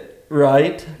did it,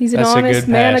 right? He's an honest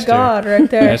man of God right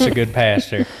there. That's a good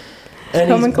pastor.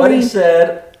 And he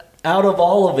said, out of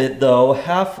all of it, though,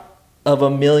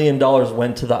 $500,000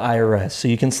 went to the IRS, so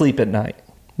you can sleep at night,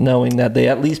 knowing that they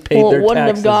at least paid their taxes. Well, it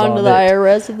wouldn't have gone to the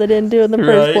IRS if they didn't do it in the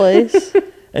first place.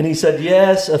 And he said,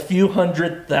 yes, a few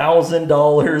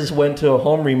 $100,000 went to a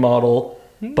home remodel,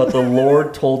 but the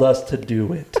Lord told us to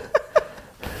do it.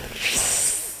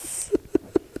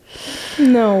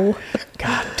 No.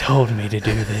 God told me to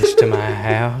do this to my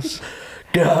house.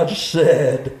 God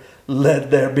said,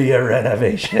 let there be a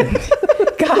renovation.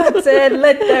 God said,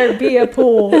 let there be a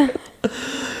pool.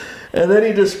 And then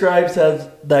he describes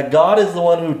that God is the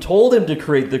one who told him to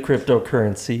create the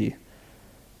cryptocurrency.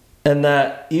 And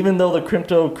that even though the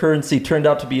cryptocurrency turned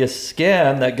out to be a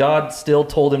scam, that God still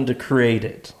told him to create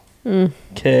it.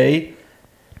 Okay?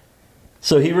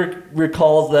 So he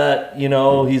recalls that,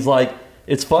 he's like,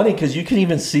 it's funny because you can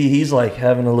even see he's like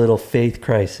having a little faith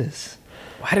crisis.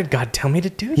 Why did God tell me to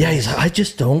do this? Yeah, he's like, I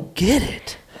just don't get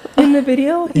it. In the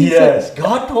video? Yes,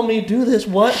 God told me to do this.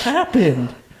 What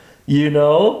happened? And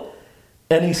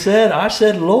I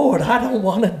said, Lord, I don't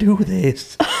want to do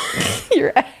this.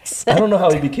 Your accent. I don't know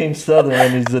how he became Southern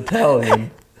when he's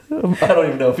Italian. I don't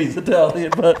even know if he's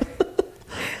Italian, but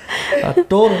I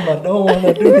told him I don't want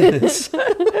to do this.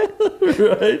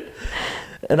 Right?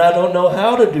 And I don't know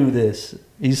how to do this.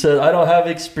 He said, I don't have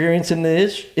experience in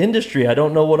the industry. I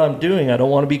don't know what I'm doing. I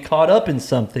don't want to be caught up in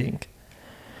something.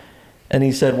 And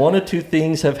he said, one of two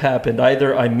things have happened.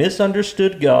 Either I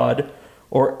misunderstood God,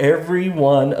 or every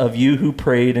one of you who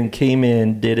prayed and came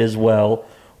in did as well,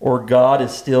 or God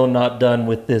is still not done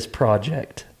with this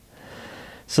project.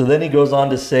 So then he goes on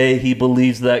to say he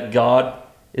believes that God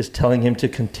is telling him to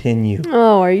continue.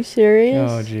 Oh, are you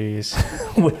serious? Oh,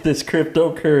 jeez. With this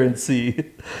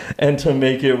cryptocurrency and to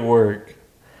make it work.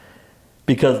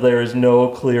 Because there is no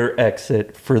clear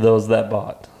exit for those that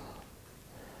bought.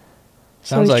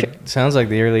 Sounds like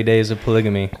the early days of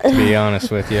polygamy, to be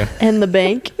honest with you. And the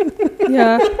bank.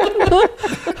 Yeah.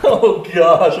 Oh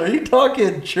gosh, are you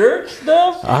talking church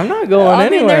stuff? I'm not going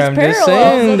anywhere. I'm just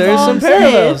saying there's some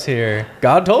parallels here.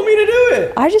 God told me to do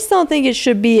it. I just don't think it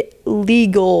should be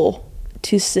legal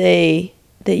to say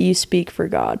that you speak for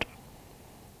God.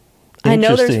 I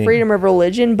know there's freedom of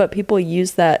religion, but people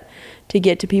use that to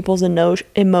get to people's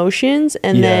emotions,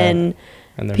 and then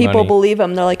people believe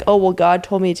them. They're like, oh, well, God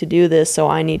told me to do this, so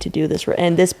I need to do this.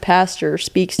 And this pastor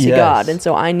speaks to God, and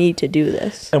so I need to do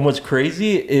this. And what's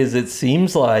crazy is it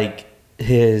seems like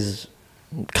his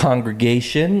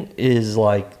congregation is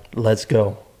like, let's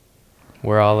go.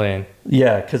 We're all in.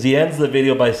 Yeah, because he ends the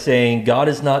video by saying, God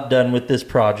is not done with this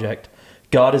project.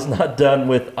 God is not done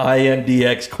with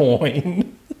INDX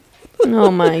coin.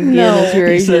 Oh my goodness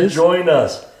gracious. He said, join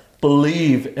us.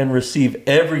 Believe and receive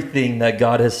everything that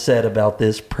God has said about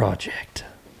this project.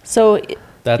 So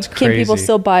that's can crazy. people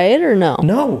still buy it or no?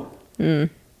 No. No,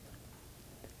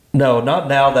 not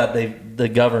now that the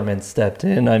government stepped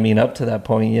in. I mean, up to that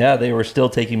point, yeah, they were still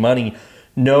taking money,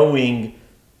 knowing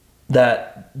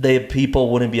that people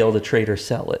wouldn't be able to trade or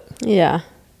sell it. Yeah.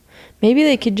 Maybe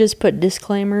they could just put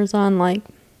disclaimers on, like,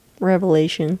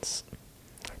 revelations.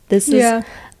 This is a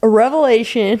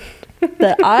revelation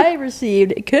that I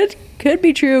received. It could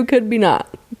be true, could be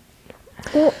not.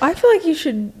 Well, I feel like you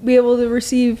should be able to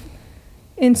receive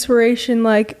inspiration,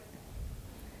 like,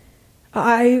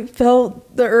 I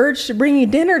felt the urge to bring you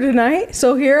dinner tonight,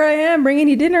 so here I am bringing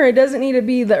you dinner. It doesn't need to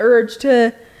be the urge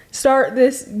to start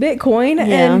this Bitcoin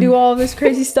and do all this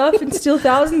crazy stuff and steal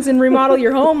thousands and remodel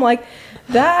your home. Like,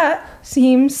 that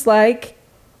seems like,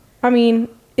 I mean,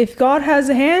 if God has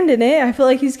a hand in it, I feel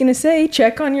like he's going to say,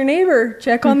 check on your neighbor,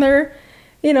 check on their,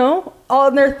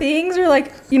 all their things, or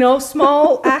like,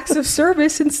 small acts of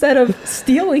service instead of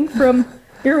stealing from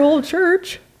your whole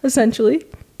church, essentially.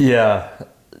 Yeah.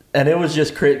 And it was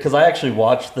just crazy because I actually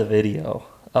watched the video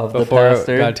of the pastor.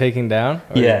 Before it got taken down?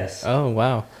 Yes. Oh,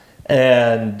 wow.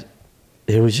 And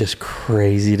it was just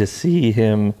crazy to see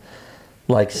him,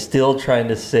 like, still trying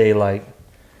to say, like,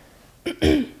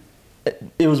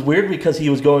 it was weird because he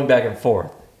was going back and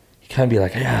forth. He kind of be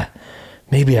like, yeah,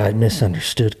 maybe I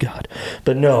misunderstood God.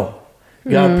 But no,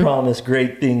 God promised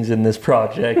great things in this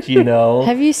project, you know.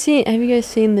 Have you guys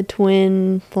seen the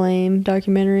Twin Flame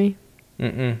documentary?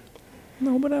 Mm-mm.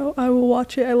 No, but I will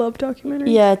watch it. I love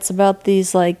documentaries. Yeah, it's about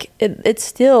these, like, they're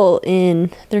still in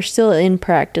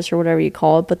practice or whatever you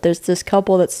call it, but there's this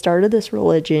couple that started this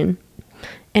religion,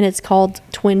 and it's called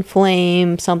Twin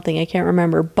Flame something, I can't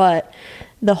remember, but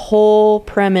the whole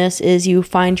premise is you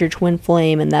find your twin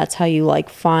flame, and that's how you, like,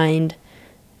 find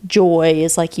joy,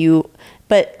 is like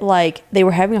but, like, they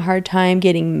were having a hard time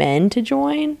getting men to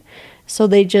join, so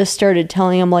they just started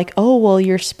telling them, like, oh, well,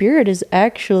 your spirit is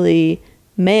actually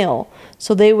male.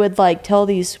 So they would, like, tell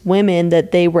these women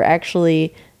that they were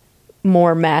actually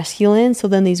more masculine. So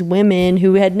then these women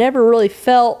who had never really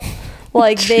felt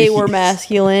like they were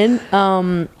masculine,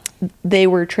 they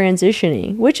were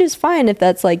transitioning, which is fine if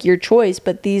that's, like, your choice.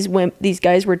 But these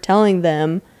guys were telling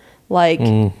them, like,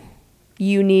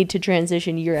 you need to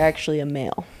transition. You're actually a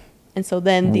male. And so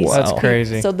then that's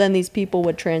crazy. So then these people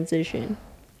would transition.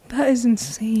 That is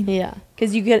insane. Yeah,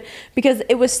 because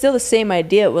it was still the same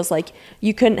idea. It was like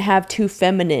you couldn't have two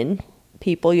feminine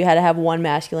people. You had to have one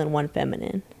masculine, one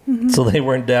feminine. Mm-hmm. So they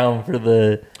weren't down for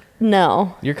the...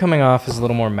 No. You're coming off as a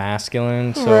little more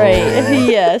masculine, so... Right.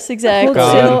 Yes, exactly. Hold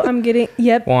still, I'm getting...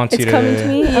 Yep, wants it's you to coming to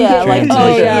me. Yeah, like,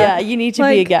 oh, yeah, you need to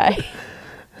be a guy.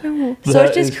 So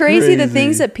it's just crazy the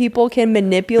things that people can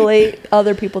manipulate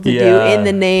other people to do in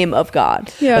the name of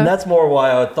God. Yeah. And that's more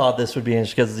why I thought this would be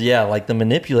interesting, because, yeah, like, the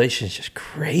manipulation is just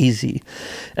crazy.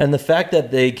 And the fact that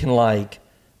they can, like,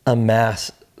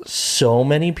 amass so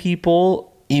many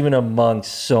people, even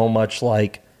amongst so much,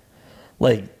 like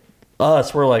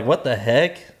us, we're like, what the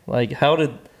heck? Like,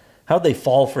 how'd they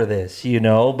fall for this, you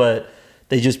know? But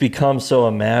they just become so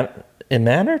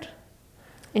enamored.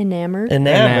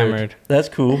 That's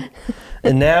cool.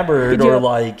 Enamored, or,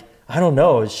 like, I don't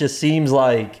know. It just seems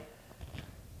like,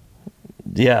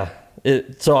 yeah.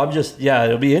 So I'm just,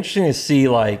 it'll be interesting to see,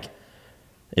 like,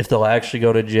 if they'll actually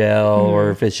go to jail,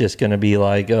 or if it's just going to be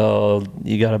like, oh,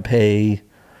 you got to pay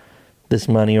this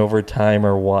money over time,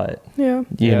 or what. Yeah.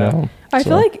 You know? I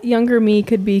feel like younger me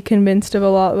could be convinced of a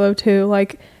lot, though, too.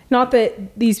 Like, not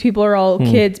that these people are all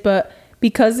kids, but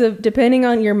because of, depending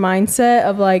on your mindset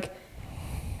of, like,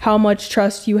 how much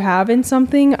trust you have in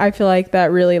something, I feel like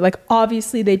that really, like,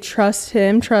 obviously they trust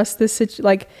this,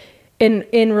 like, in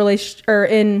relation or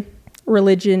in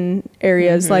religion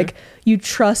areas, like, you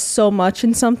trust so much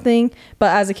in something.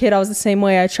 But as a kid, I was the same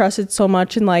way. I trusted so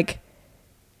much, and, like,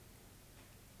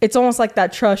 it's almost like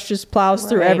that trust just plows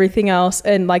through everything else,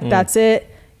 and, like, that's it.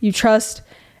 You trust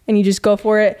and you just go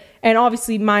for it. And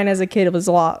obviously mine as a kid, it was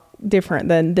a lot different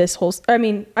than this whole, I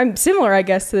mean, I'm similar, I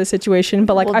guess, to the situation,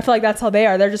 but, like, I feel like that's how they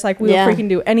are. They're just like, we will freaking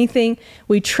do anything.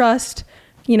 We trust,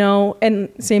 you know. And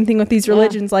same thing with these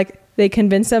religions, like, they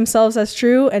convince themselves that's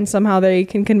true, and somehow they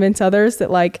can convince others that,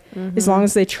 like, as long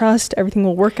as they trust, everything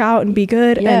will work out and be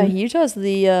good. Yeah, and Utah's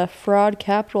the fraud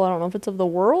capital. I don't know if it's of the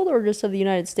world or just of the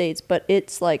United States, but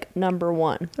it's, like, number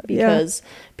one, because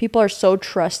people are so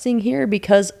trusting here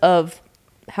because of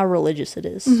how religious it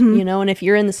is, you know. And if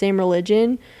you're in the same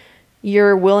religion,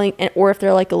 you're willing, or if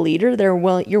they're, like, a leader, you're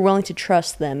willing to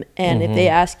trust them. And if they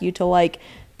ask you to, like,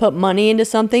 put money into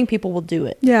something, people will do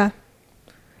it. Yeah.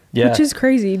 Which is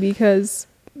crazy, because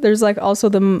there's, like, also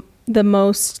the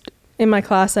most, in my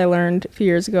class I learned a few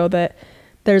years ago that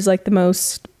there's, like, the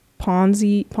most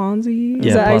Ponzi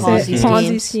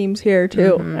schemes here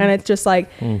too. And it's just like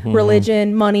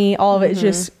religion, money, all of it is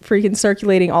just freaking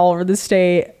circulating all over the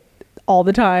state all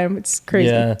the time. It's crazy.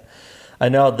 Yeah. I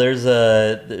know there's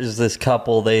this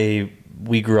couple,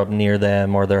 we grew up near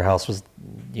them, or their house was,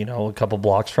 you know, a couple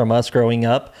blocks from us growing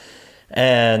up,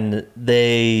 and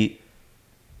they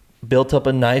built up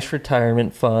a nice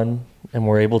retirement fund and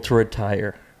were able to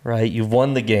retire, right? You've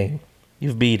won the game.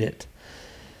 You've beat it.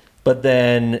 But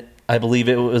then I believe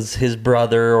it was his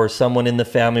brother or someone in the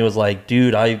family was like,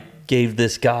 dude, I gave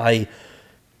this guy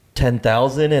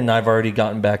 $10,000 and I've already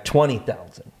gotten back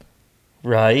 $20,000,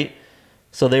 right?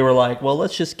 So they were like, well,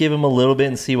 let's just give him a little bit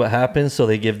and see what happens. So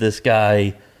they give this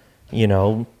guy, you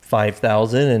know,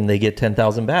 $5,000 and they get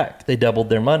 $10,000 back. They doubled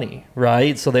their money,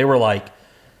 right? So they were like,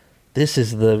 this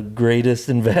is the greatest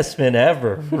investment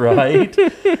ever, right?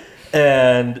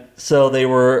 And so they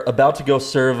were about to go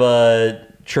serve a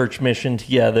church mission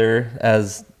together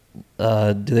as,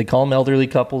 do they call them elderly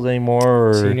couples anymore?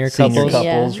 Or senior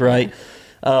couples, right?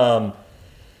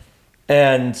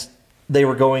 And they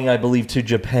were going, I believe, to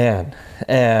Japan.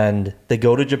 And they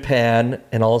go to Japan,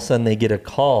 and all of a sudden they get a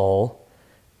call,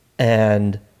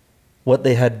 and what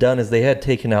they had done is they had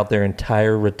taken out their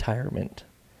entire retirement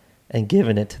and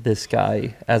given it to this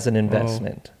guy as an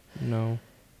investment. Oh, no.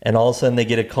 And all of a sudden they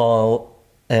get a call,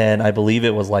 and I believe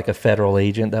it was like a federal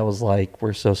agent that was like,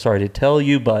 we're so sorry to tell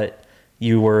you, but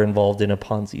you were involved in a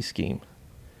Ponzi scheme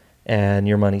and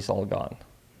your money's all gone.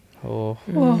 Oh.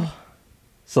 Whoa.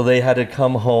 So they had to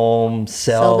come home,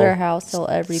 sell their house, sell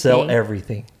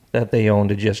everything that they owned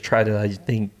to just try to, I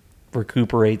think,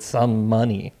 recuperate some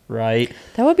money, right?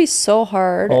 That would be so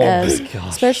hard,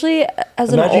 especially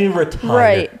as imagine you retire.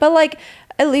 Right, but like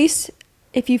at least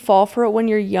if you fall for it when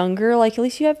you're younger, like at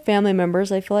least you have family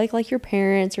members. I feel like your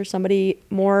parents or somebody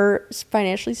more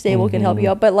financially stable can help you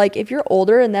out. But like if you're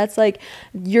older and that's like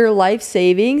your life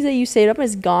savings that you saved up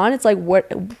is gone, it's like what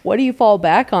do you fall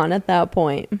back on at that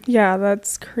point? Yeah,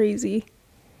 that's crazy.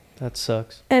 That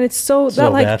sucks. And it's so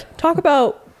that like bad. Talk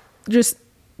about just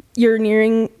you're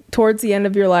nearing towards the end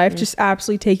of your life, just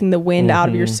absolutely taking the wind out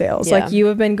of your sails. Yeah. Like you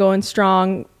have been going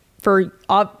strong for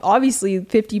obviously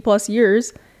 50 plus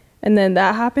years, and then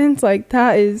that happens. Like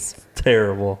that is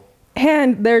terrible.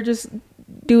 And they're just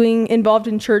involved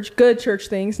in good church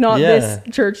things, not this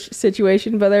church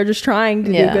situation, but they're just trying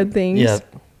to do good things.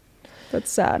 Yep.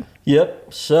 That's sad.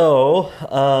 Yep. So,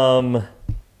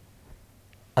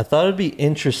 I thought it'd be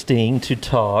interesting to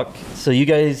talk. So you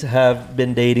guys have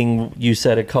been dating, you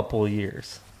said, a couple of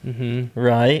years,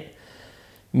 right?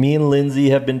 Me and Lindsay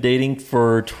have been dating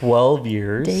for 12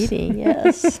 years. Dating,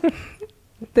 yes.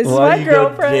 This is my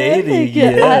girlfriend. Dating,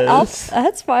 yes.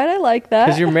 That's fine. I like that.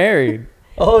 Because you're married.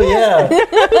 Oh, yeah.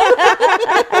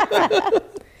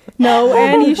 No,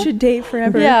 and you should date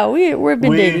forever. Yeah, we've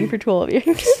been dating for 12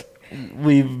 years.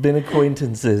 We've been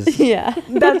acquaintances. Yeah.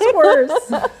 That's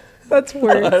worse. That's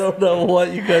worse. I don't know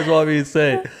what you guys want me to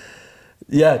say.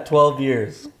 Yeah, 12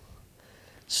 years.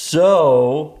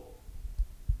 So,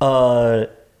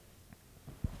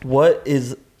 what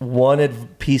is one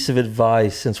piece of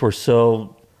advice, since we're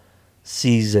so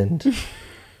seasoned?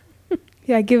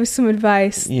 Yeah, give us some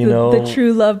advice. The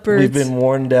true lovebirds. We've been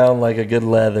worn down like a good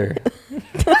leather.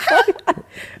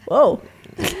 Whoa.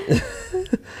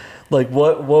 Like,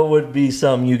 what would be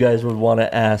something you guys would want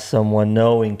to ask someone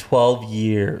knowing 12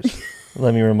 years?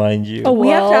 Let me remind you. Oh, we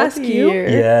have to ask you?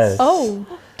 Yes. Oh,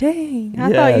 dang.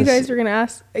 I thought you guys were going to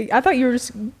ask. I thought you were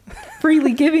just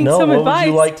freely giving some advice. What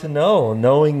would you like to know?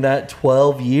 Knowing that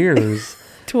 12 years.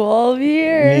 12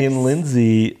 years. Me and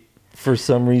Lindsay, for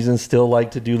some reason, still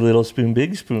like to do little spoon,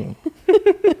 big spoon.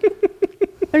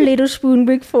 A little spoon,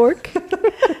 big fork.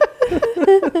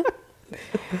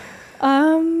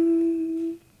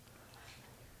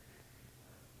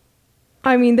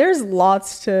 I mean, there's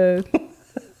lots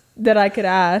that I could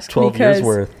ask. 12 years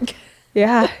worth.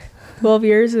 Yeah. 12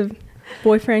 years of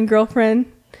boyfriend,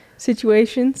 girlfriend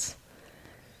situations.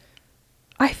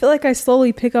 I feel like I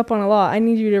slowly pick up on a lot. I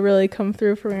need you to really come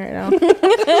through for me right now.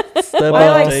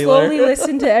 I slowly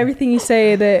listen to everything you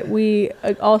say that we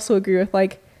also agree with.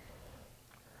 Like,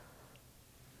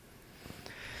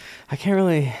 I can't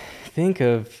really think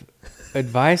of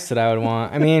advice that I would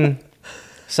want. I mean,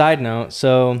 side note,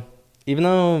 so even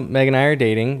though Meg and I are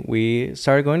dating, we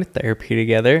started going to therapy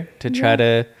together to try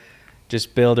to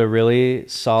just build a really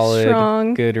solid,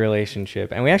 strong, good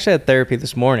relationship. And we actually had therapy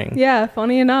this morning. Yeah,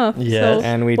 funny enough. Yeah. So,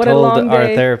 and we told our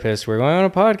therapist, we're going on a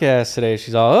podcast today.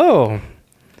 She's all, oh,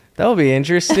 that'll be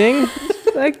interesting.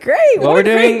 Like, great. What we're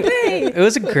doing. It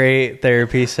was a great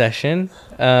therapy session.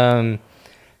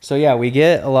 So yeah, we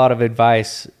get a lot of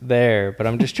advice there, but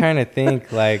I'm just trying to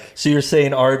think like. So you're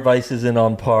saying our advice isn't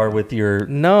on par with your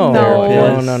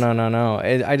therapist? No.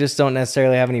 I just don't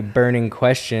necessarily have any burning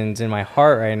questions in my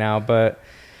heart right now, but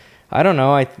I don't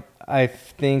know. I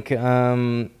think.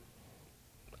 Oh,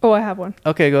 I have one.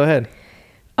 Okay, go ahead.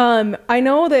 I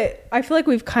know that I feel like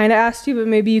we've kind of asked you, but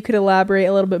maybe you could elaborate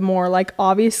a little bit more. Like,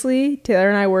 obviously, Taylor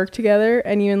and I work together,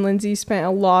 and you and Lindsay spent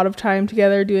a lot of time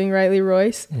together doing Rightly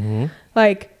Royce. Mm-hmm.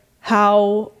 Like,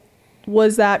 how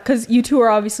was that? Because you two are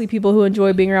obviously people who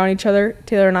enjoy being around each other.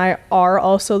 Taylor and I are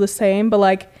also the same, but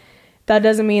like, that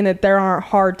doesn't mean that there aren't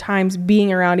hard times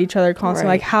being around each other constantly.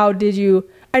 Right. Like, how did you?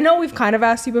 I know we've kind of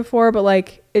asked you before, but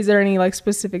like, is there any like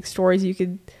specific stories you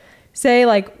could say,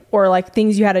 like, or like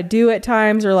things you had to do at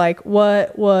times, or like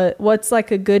what's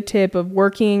like a good tip of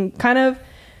working, kind of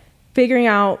figuring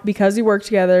out, because we work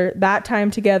together, that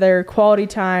time together, quality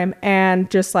time, and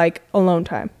just like alone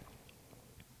time?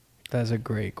 That's a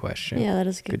great question. Yeah, that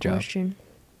is a good question.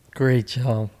 Great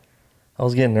job. I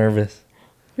was getting nervous.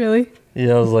 Really?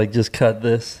 Yeah, I was like, just cut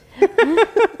this.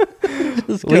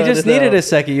 We just needed a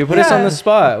second. You put us on the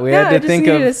spot. We had to think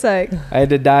of. A sec. I had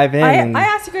to dive in. I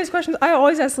asked you guys questions. I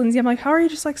always ask Lindsay. I'm like, how are you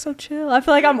just like so chill? I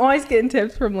feel like I'm always getting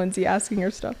tips from Lindsay, asking her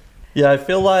stuff. Yeah, I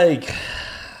feel like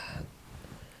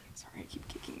Sorry, I keep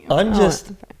kicking you. I'm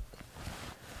just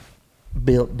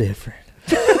built different.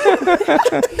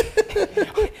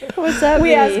 What's that We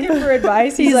mean? asked him for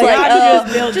advice. He's like, like, I'm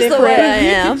just built just the different. way I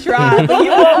am. You can try, but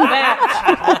you won't match.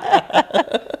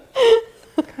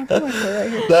 Can I put my foot right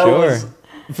here? That Sure. was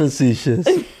facetious.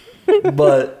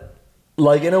 But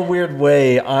like in a weird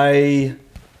way, I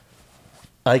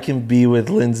can be with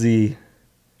Lindsay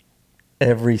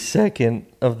every second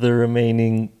of the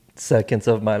remaining seconds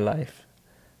of my life.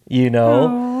 You know?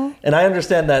 Aww. And I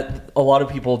understand that a lot of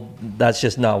people, that's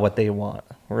just not what they want,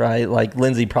 right? Like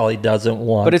Lindsay probably doesn't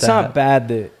want But it's that. not bad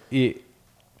that you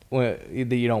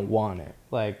don't want it.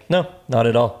 Like, No, not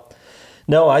at all.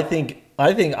 No, I think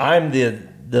I'm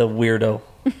the weirdo.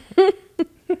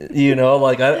 You know,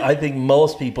 like I think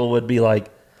most people would be like,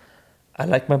 I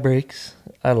like my breaks.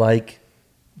 I like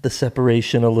the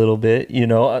separation a little bit. You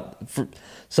know,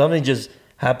 something just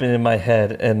happened in my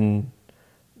head, and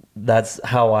that's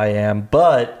how I am.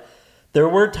 But there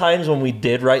were times when we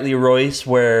did rightly Royce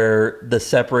where the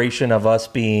separation of us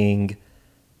being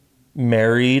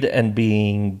married and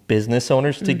being business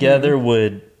owners together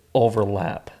would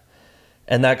overlap.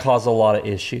 And that caused a lot of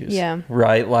issues. Yeah.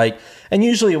 Right? Like, and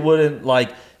usually it wouldn't,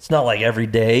 like, it's not like every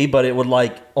day, but it would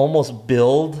like almost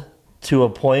build to a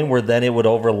point where then it would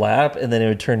overlap and then it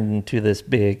would turn into this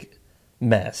big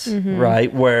mess.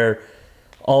 Right? Where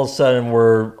all of a sudden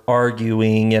we're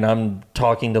arguing and I'm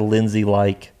talking to Lindsay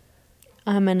like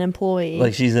I'm an employee.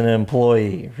 Like she's an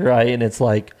employee, right? And it's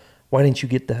like, why didn't you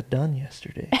get that done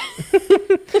yesterday?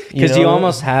 because you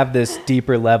almost have this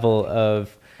deeper level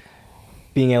of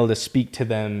being able to speak to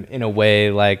them in a way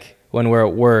like when we're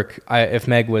at work. If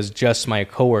Meg was just my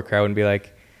coworker, I wouldn't be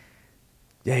like,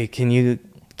 hey, can you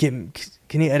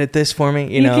edit this for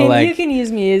me? You can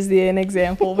use me as an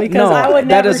example because I would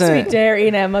never speak to Harry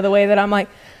and Emma the way that I'm like,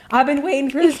 I've been waiting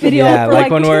for this video for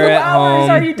like when 2 we're at hours. home.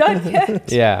 Are you done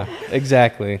yet? Yeah,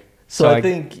 exactly. So I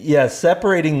think,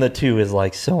 separating the two is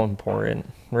like so important,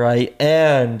 right?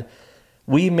 And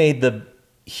we made the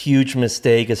huge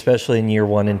mistake, especially in year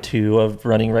 1 and 2 of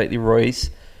running Rightly Royce,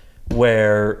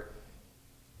 where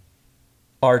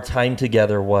our time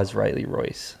together was Rightly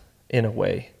Royce in a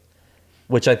way,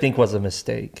 which I think was a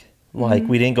mistake. Like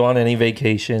we didn't go on any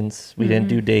vacations. We didn't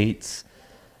do dates.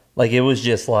 Like it was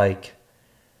just like,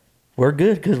 we're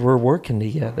good because we're working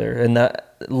together. And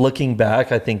that, looking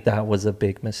back, I think that was a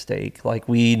big mistake. Like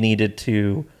we needed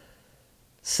to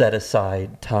set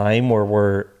aside time where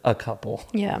we're a couple.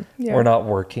 Yeah. We're not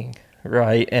working,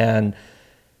 right? And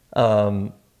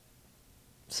so,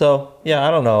 yeah,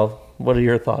 I don't know. What are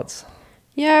your thoughts?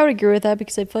 Yeah, I would agree with that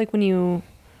because I feel like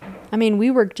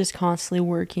we were just constantly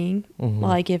working.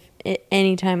 Like if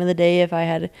any time of the day, if I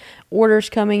had orders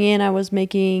coming in, I was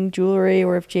making jewelry,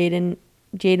 or if Jaden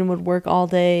would work all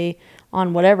day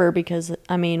on whatever, because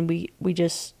we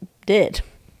just did.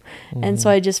 And so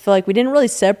I just feel like we didn't really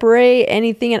separate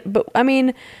anything, but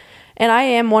and I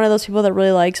am one of those people that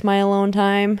really likes my alone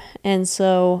time. And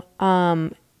so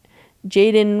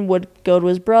Jaden would go to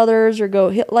his brother's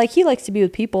or he likes to be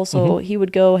with people. So he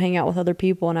would go hang out with other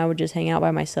people and I would just hang out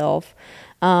by myself.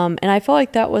 And I felt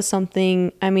like that was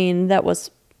something, that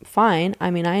was fine. I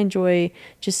enjoy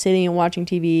just sitting and watching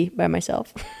TV by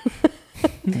myself.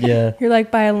 Yeah. You're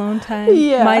like by alone time.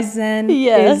 Yeah. My zen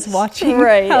is watching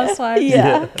Housewives.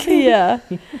 Yeah.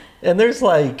 And there's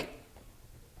like,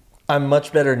 I'm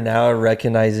much better now at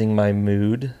recognizing my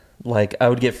mood. Like I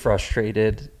would get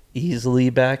frustrated easily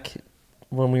back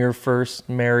when we were first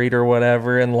married or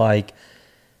whatever. And like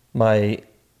my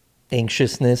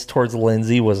anxiousness towards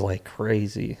Lindsay was like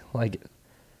crazy. Like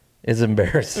it's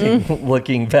embarrassing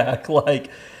looking back. Like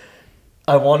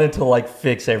I wanted to like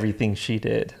fix everything she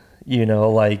did.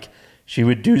 Like she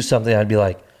would do something, I'd be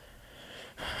like,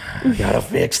 I gotta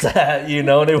fix that,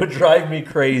 and it would drive me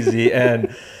crazy.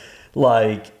 And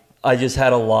like, I just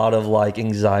had a lot of like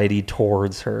anxiety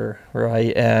towards her,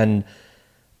 right? And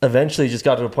eventually just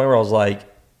got to the point where I was like,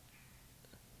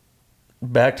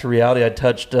 back to reality. I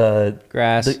touched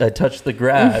grass. I touched the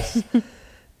grass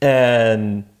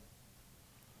and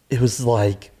it was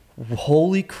like,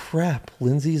 holy crap,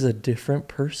 Lindsay's a different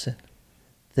person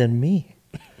than me.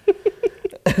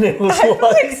 And it was I feel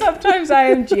like sometimes I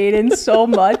am Jaden so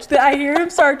much that I hear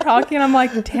him start talking and I'm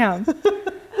like, damn.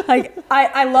 Like,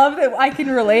 I love that I can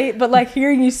relate, but like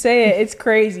hearing you say it, it's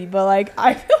crazy. But like,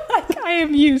 I feel like I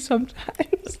am you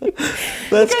sometimes.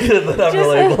 That's good that I'm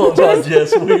relatable, not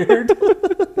just weird.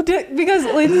 Because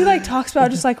Lindsay like talks about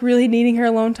just like really needing her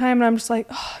alone time, and I'm just like,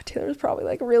 oh, Taylor's probably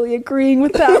like really agreeing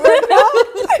with that right now.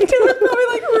 Taylor's probably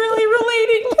like really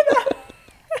relating to that.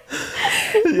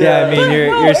 Yeah, I mean,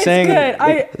 you're saying good.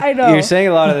 I know. You're saying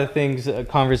a lot of the things,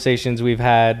 conversations we've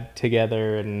had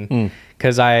together, and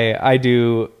because I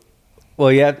do.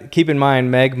 Well, yeah. Keep in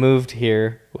mind, Meg moved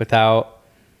here without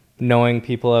knowing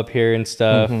people up here and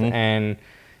stuff, and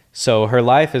so her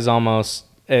life is almost,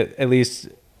 at least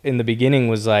in the beginning,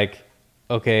 was like,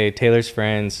 okay, Taylor's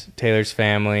friends, Taylor's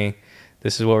family.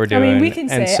 This is what we're doing. I mean, we can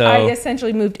say I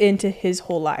essentially moved into his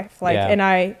whole life, and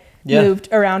I moved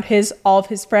around all of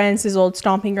his friends, his old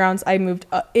stomping grounds. I moved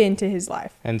into his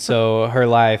life, and so her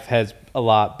life has a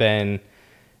lot been,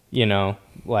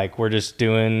 like, we're just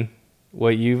doing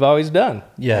what you've always done.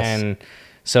 Yes, and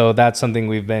so that's something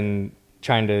we've been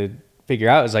trying to figure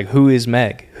out, is like, who is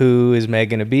Meg? Who is Meg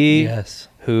gonna be? Yes.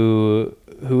 Who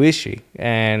is she?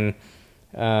 And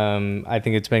I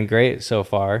think it's been great so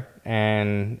far.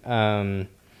 And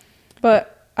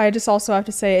but I just also have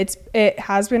to say it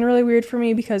has been really weird for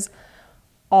me, because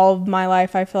all of my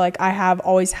life I feel like I have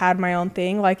always had my own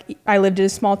thing. Like, I lived in a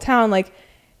small town, like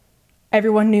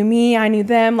everyone knew me, I knew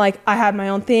them, like I had my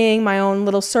own thing, my own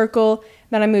little circle.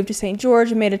 Then I moved to St.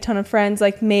 George and made a ton of friends,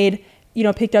 like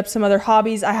picked up some other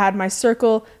hobbies. I had my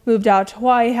circle, moved out to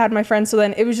Hawaii, had my friends. So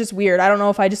then it was just weird. I don't know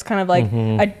if I just kind of like,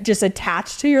 I just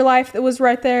attached to your life that was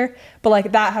right there. But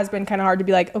like, that has been kind of hard to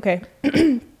be like, okay,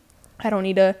 I don't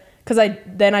need to, because I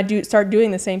do start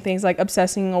doing the same things, like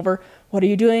obsessing over, what are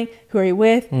you doing? Who are you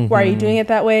with? Why are you doing it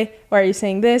that way? Why are you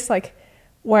saying this? Like,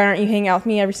 why aren't you hanging out with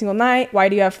me every single night? Why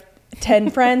do you have 10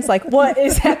 friends? Like, what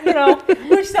is that?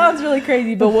 Which sounds really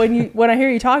crazy, but when I hear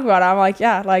you talk about it, I'm like,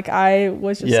 yeah, like I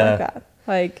was just like that.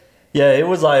 Like, yeah, it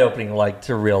was eye-opening, like,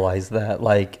 to realize that.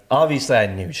 Like, obviously I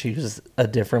knew she was a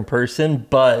different person,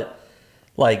 but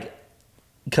like,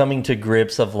 coming to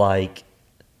grips of like,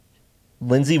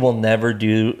 Lindsay will never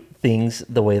do things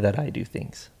the way that I do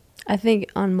things. I think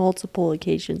on multiple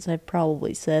occasions I've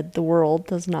probably said the world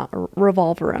does not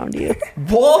revolve around you.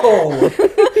 Whoa!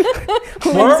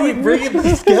 Why are we bringing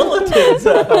the skeletons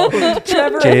out?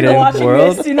 Trevor, if you're watching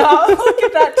this, do not look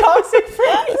at that toxic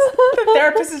phrase. The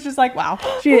therapist is just like, wow,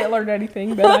 she didn't learn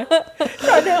anything, but I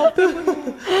tried to help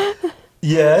him.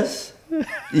 Yes,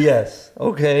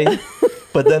 okay.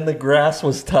 But then the grass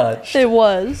was touched. It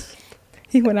was.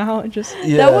 He went out and just...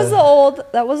 Yeah. That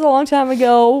was a long time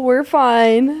ago. We're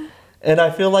fine. And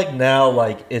I feel like now,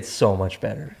 like, it's so much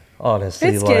better, honestly.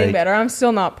 It's getting better. I'm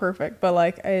still not perfect, but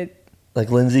like, like,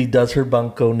 Lindsay does her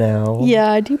bunko now.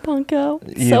 Yeah, I do bunko.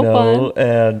 It's so fun.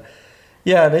 And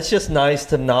yeah, and it's just nice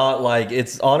to not, like,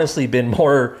 it's honestly been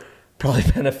more probably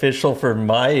beneficial for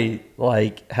my,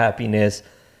 like, happiness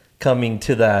coming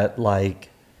to that, like,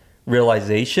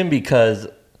 realization, because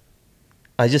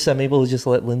I'm able to just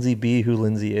let Lindsay be who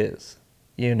Lindsay is,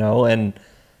 and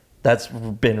that's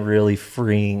been really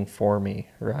freeing for me,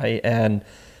 right? And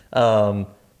so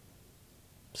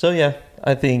yeah,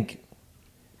 I think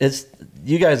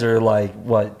you guys are like,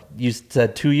 what, you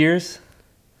said 2 years?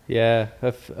 Yeah,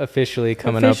 officially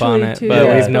coming up on it,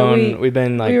 but we've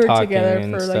been like talking together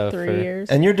and for stuff like 3 years.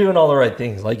 And you're doing all the right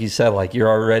things, like you said, like you're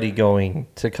already going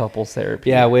to couples therapy.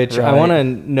 Yeah, which right? I want to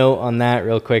note on that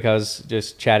real quick. I was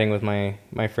just chatting with my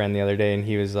friend the other day, and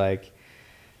he was like,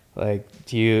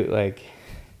 do you like?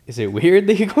 Is it weird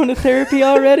that you're going to therapy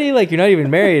already? Like, you're not even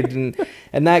married.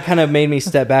 And that kind of made me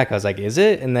step back. I was like, is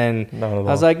it? And then I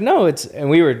was like, no, and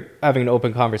we were having an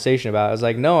open conversation about it. I was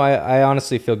like, no, I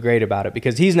honestly feel great about it,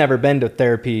 because he's never been to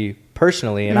therapy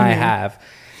personally, and I have.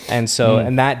 And so,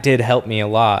 and that did help me a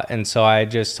lot. And so I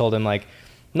just told him, like,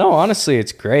 no, honestly,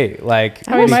 it's great. Like,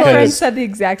 I mean, my friend said the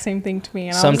exact same thing to me.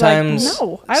 And sometimes, I was like,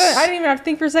 no, I didn't even have to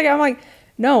think for a second. I'm like,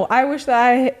 no, I wish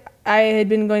that I had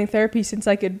been going to therapy since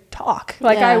I could talk.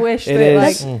 Like, I wish it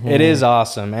is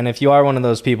awesome. And if you are one of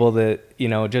those people that,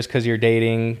 just because you're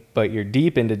dating, but you're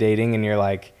deep into dating and you're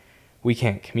like, we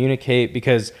can't communicate,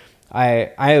 because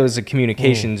I was a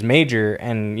communications major,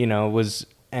 and,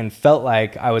 and felt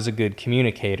like I was a good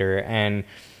communicator. And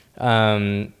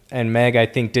Meg, I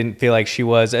think, didn't feel like she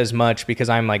was as much, because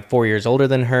I'm like 4 years older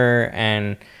than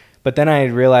her. But then I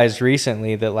realized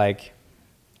recently that, like,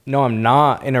 no, I'm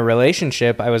not in a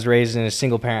relationship. I was raised in a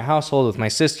single parent household with my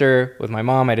sister, with my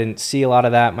mom. I didn't see a lot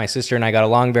of that. My sister and I got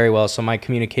along very well, so my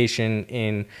communication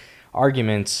in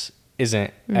arguments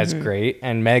isn't as great.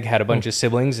 And Meg had a bunch of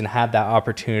siblings and had that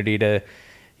opportunity to,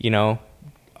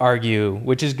 argue,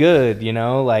 which is good,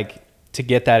 like, to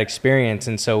get that experience.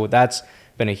 And so that's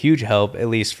been a huge help, at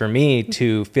least for me,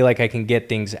 to feel like I can get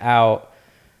things out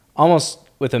almost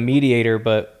with a mediator,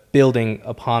 but building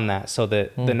upon that, so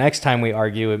that the next time we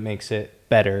argue, it makes it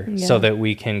better, so that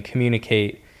we can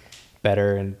communicate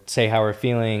better and say how we're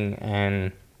feeling.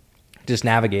 And just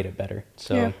navigate it better.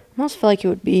 So I almost feel like it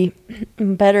would be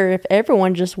better if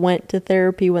everyone just went to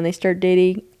therapy when they start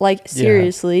dating, like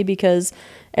seriously, because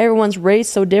everyone's raised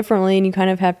so differently and you kind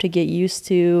of have to get used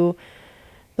to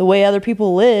the way other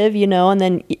people live, you know, and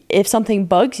then if something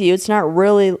bugs you, it's not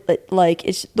really like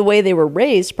it's the way they were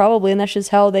raised probably, and that's just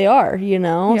how they are, you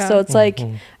know. So it's like I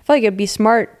feel like it'd be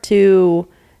smart to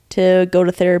go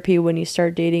to therapy when you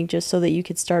start dating, just so that you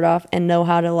could start off and know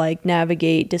how to like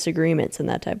navigate disagreements and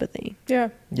that type of thing.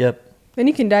 Yep. Then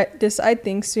you can decide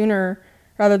things sooner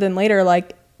rather than later.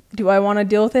 Like, do I want to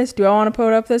deal with this? Do I want to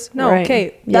put up with this? No. Right.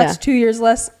 Okay. That's 2 years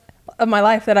less of my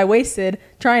life that I wasted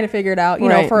trying to figure it out, you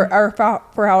know, for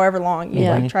however long you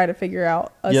like try to figure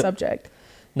out a subject.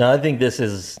 No, I think this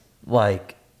is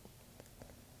like,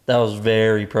 that was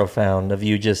very profound of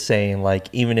you just saying, like,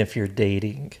 even if you're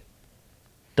dating,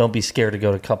 don't be scared to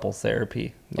go to couples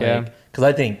therapy. Like, because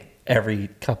I think every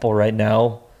couple right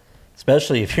now,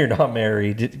 especially if you're not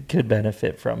married, could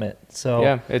benefit from it. So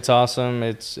yeah, it's awesome.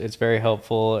 It's very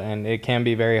helpful, and it can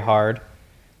be very hard,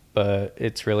 but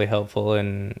it's really helpful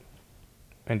and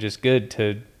just good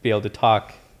to be able to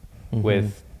talk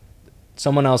with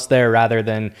someone else there rather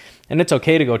than, and it's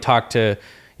okay to go talk to,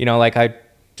 you know, like I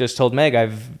just told Meg,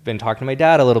 I've been talking to my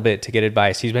dad a little bit to get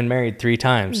advice. He's been married 3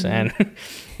 times and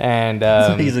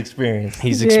so he's experienced.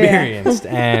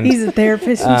 And he's a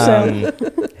therapist himself.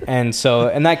 And so,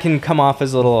 and that can come off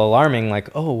as a little alarming, like,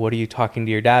 oh, what are you talking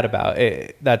to your dad about?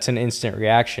 That's an instant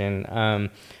reaction.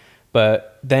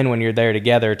 But then when you're there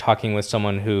together talking with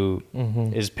someone who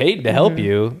is paid to help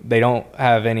you, they don't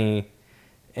have any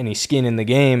skin in the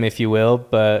game, if you will,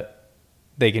 but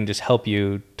they can just help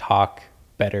you talk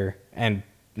better. And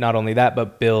not only that,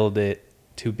 but build it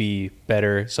to be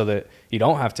better so that you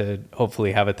don't have to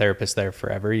hopefully have a therapist there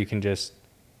forever. You can just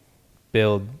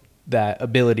build that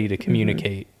ability to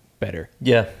communicate better.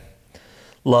 Yeah.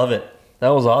 Love it. That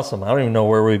was awesome. I don't even know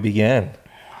where we began.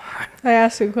 I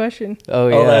asked a question. Oh,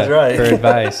 yeah. That's right. For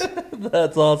advice.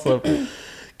 That's awesome.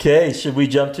 Okay, should we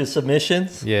jump to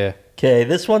submissions? Yeah. Okay,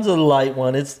 this one's a light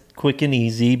one. It's quick and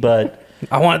easy, but...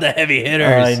 I want the heavy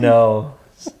hitters. I know.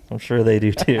 I'm sure they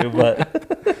do too, but...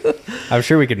 I'm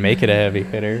sure we could make it a heavy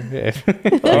hitter if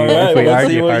we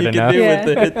argue hard enough. With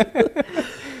it.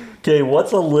 Okay,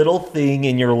 what's a little thing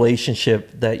in your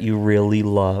relationship that you really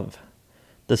love?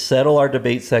 The Settle Our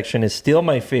Debate section is still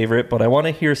my favorite, but I want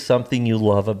to hear something you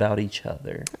love about each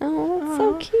other. Oh, that's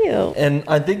so cute. And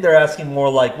I think they're asking more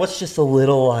like, what's just a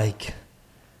little like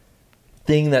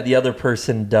thing that the other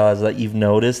person does that you've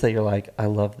noticed that you're like, I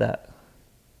love that.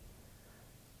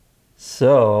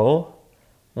 So,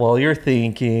 while you're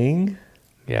thinking...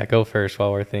 Yeah, go first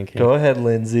while we're thinking. Go ahead,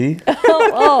 Lindsay.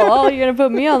 Oh, you're going to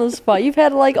put me on the spot. You've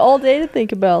had like all day to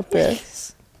think about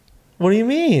this. What do you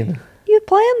mean? You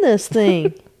planned this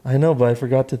thing. I know, but I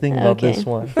forgot to think about this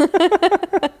one.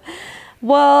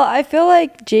 Well, I feel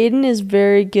like Jaden is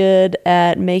very good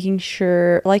at making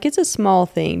sure, like it's a small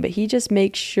thing, but he just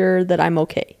makes sure that I'm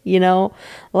okay, you know?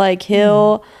 Like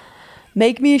he'll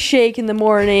make me a shake in the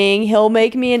morning. He'll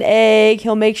make me an egg.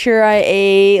 He'll make sure I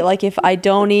ate. Like if I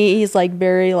don't eat, he's like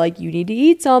very like, you need to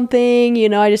eat something. You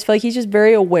know, I just feel like he's just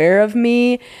very aware of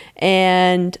me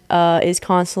and is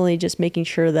constantly just making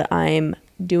sure that I'm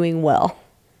doing well.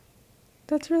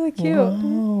 That's really cute.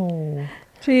 Wow.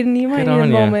 Jaden, you might need a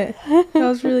moment. That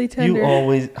was really tender.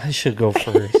 I should go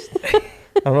first. I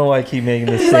don't know why I keep making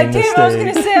the He's same like, mistake. I was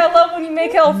going to say, I love when you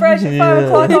make HelloFresh at 5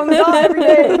 o'clock on the dot every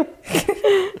day.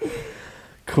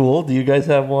 Cool. Do you guys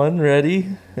have one ready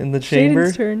in the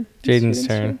chamber? Jaden's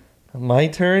turn. My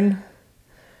turn?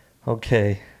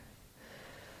 Okay.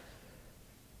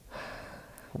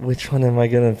 Which one am I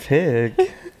going to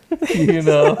pick? You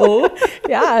know?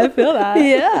 Yeah, I feel that.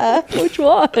 Yeah. Which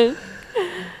one?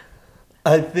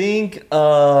 I think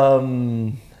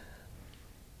one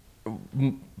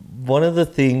of the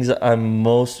things I'm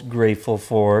most grateful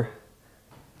for.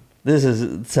 This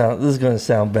is going to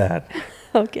sound bad.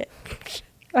 Okay.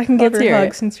 I can give her a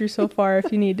hug since you're so far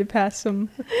if you need to pass some.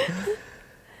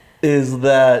 Is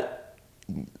that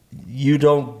you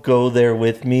don't go there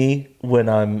with me when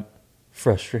I'm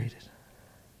frustrated.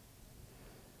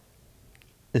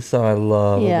 It's something I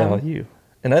love about you.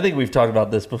 And I think we've talked about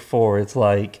this before. It's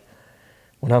like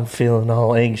when I'm feeling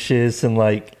all anxious and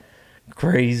like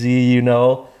crazy, you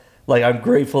know, like I'm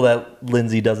grateful that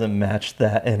Lindsay doesn't match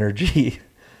that energy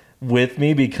with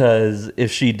me, because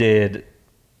if she did,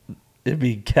 it'd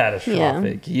be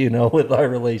catastrophic, you know, with our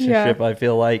relationship, I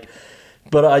feel like.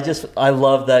 But I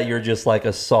love that you're just like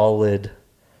a solid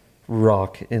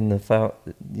rock in the,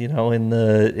 you know,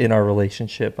 in our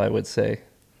relationship, I would say.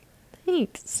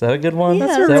 Thanks. Is that a good one? Yeah,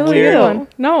 That's a really good one.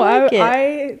 No,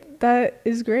 I that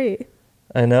is great.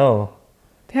 I know.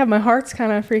 Yeah, my heart's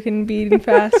kind of freaking beating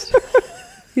fast.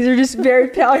 These are just very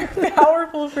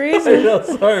powerful phrases. I know,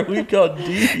 sorry, we've gone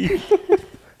deep.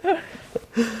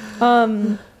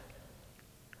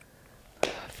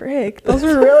 Frick, those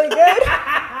were really good.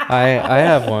 I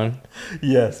have one.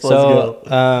 Yes, let's go.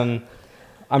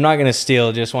 I'm not gonna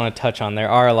steal. Just want to touch on. There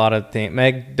are a lot of things.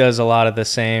 Meg does a lot of the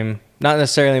same. Not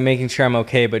necessarily making sure I'm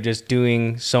okay, but just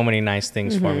doing so many nice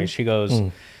things for me. She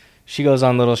goes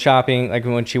on little shopping. Like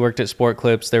when she worked at Sport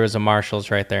Clips, there was a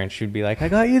Marshalls right there, and she'd be like, "I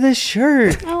got you this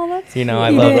shirt." Oh, that's you know,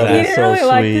 cute. I love that. You didn't really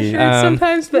like the shirt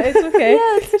sometimes, but it's okay.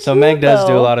 Yeah, so Meg does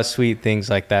do a lot of sweet things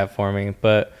like that for me.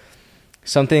 But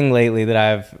something lately that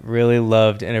I've really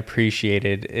loved and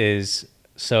appreciated is,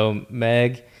 so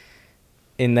Meg,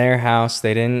 in their house,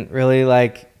 they didn't really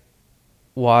like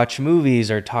watch movies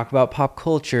or talk about pop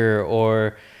culture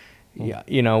or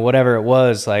you know, whatever it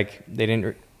was. Like they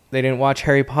didn't watch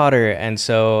Harry Potter. And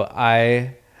so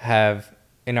I have,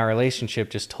 in our relationship,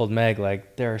 just told Meg,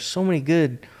 like, there are so many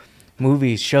good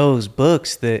movies, shows,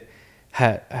 books that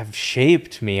have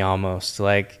shaped me almost,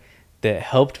 like that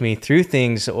helped me through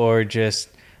things, or just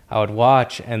I would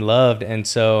watch and loved. And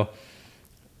so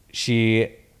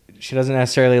she doesn't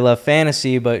necessarily love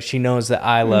fantasy, but she knows that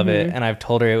I love it. And I've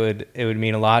told her it would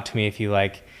mean a lot to me if you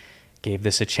like gave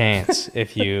this a chance.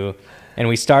 If you, and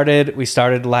we started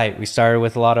light. We started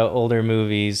with a lot of older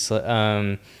movies,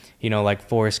 you know, like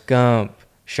Forrest Gump,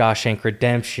 Shawshank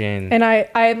Redemption. And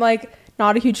I'm like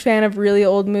not a huge fan of really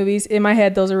old movies. In my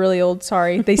head, those are really old.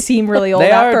 Sorry, they seem really old. They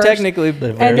at are first. technically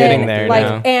getting there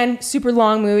now. And super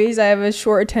long movies. I have a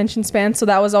short attention span, so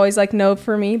that was always like no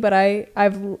for me. But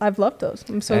I've loved those.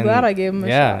 I'm so glad I gave them a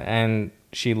shot. Yeah, and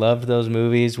she loved those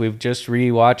movies. We've just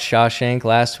rewatched Shawshank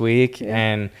last week,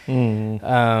 and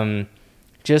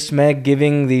just Meg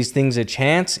giving these things a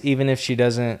chance, even if she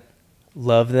doesn't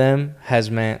love them,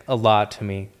 has meant a lot to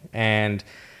me. And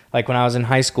like when I was in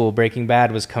high school, Breaking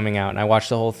Bad was coming out, and I watched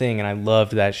the whole thing, and I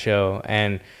loved that show.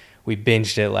 And we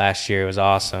binged it last year. It was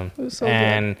awesome. It was so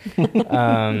good.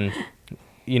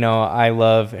 You know, I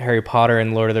love Harry Potter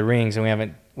and Lord of the Rings, and we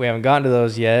haven't gotten to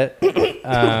those yet.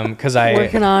 Because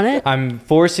working on it. I'm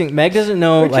forcing. Meg doesn't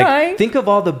know. We're trying. Think of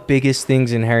all the biggest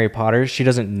things in Harry Potter. She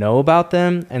doesn't know about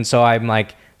them, and so I'm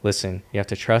like, listen, you have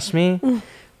to trust me.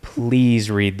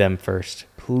 Please read them first,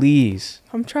 please.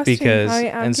 I'm trusting.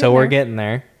 Because so we're getting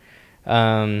there.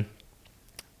 But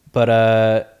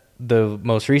the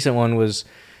most recent one was,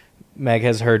 Meg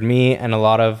has heard me and a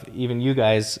lot of even you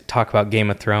guys talk about Game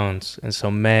of Thrones, and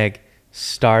so Meg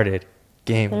started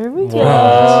Game of Thrones.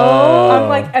 I'm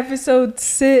like episode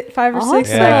 5 or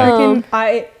 6. Awesome.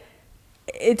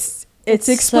 It's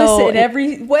explicit in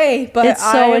every way, but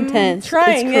it's so intense.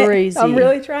 Trying it's crazy. I'm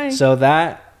really trying. So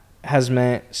that has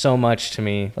meant so much to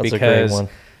me. That's because a great one.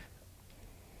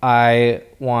 I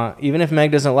want, even if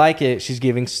Meg doesn't like it, she's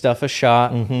giving stuff a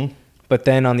shot. But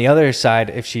then on the other side,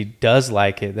 if she does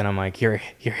like it, then I'm like, you're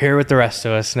here with the rest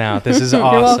of us now. This is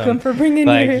awesome. You're welcome for bringing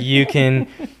me here.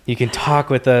 You can talk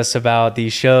with us about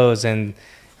these shows and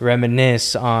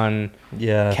reminisce on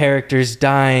characters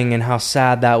dying and how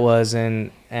sad that was,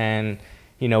 and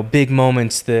you know, big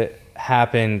moments that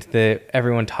happened that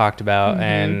everyone talked about.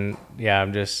 And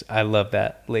I love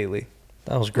that lately.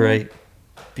 That was great.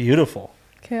 Beautiful.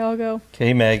 Okay, I'll go.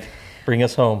 Okay, Meg, bring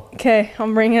us home. Okay,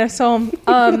 I'm bringing us home.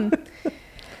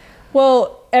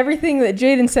 Well, everything that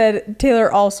Jaden said,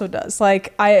 Taylor also does.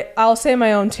 Like, I'll say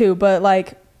my own too, but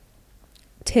like,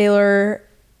 Taylor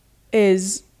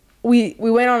is, we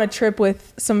went on a trip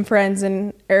with some friends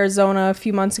in Arizona a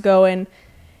few months ago, and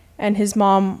his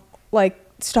mom like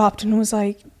stopped and was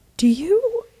like, do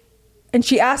you, and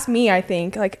she asked me, I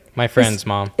think, like, my friend's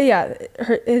mom. Yeah,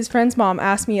 his friend's mom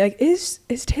asked me, like, is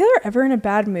Taylor ever in a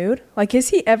bad mood? Like, is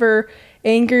he ever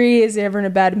angry? Is he ever in a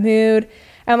bad mood?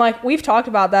 And like, we've talked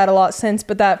about that a lot since,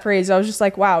 but that phrase, I was just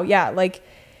like, wow, yeah, like,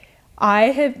 I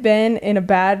have been in a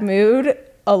bad mood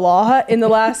a lot in the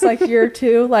last like year or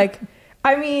two. Like,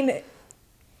 I mean,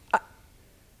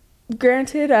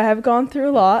 granted, I have gone through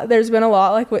a lot. There's been a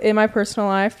lot like in my personal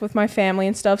life with my family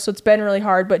and stuff, so it's been really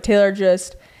hard, but Taylor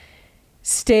just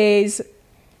stays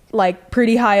like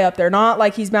pretty high up there. Not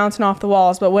like he's bouncing off the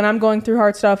walls, but when I'm going through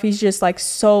hard stuff, he's just like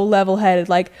so level-headed,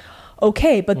 like,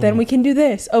 okay, but then we can do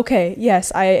this. Okay,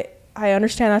 yes, I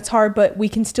understand that's hard, but we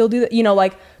can still do that. You know,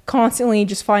 like constantly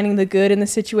just finding the good in the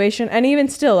situation. And even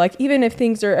still, like, even if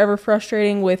things are ever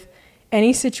frustrating with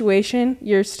any situation,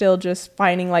 you're still just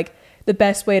finding like the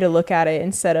best way to look at it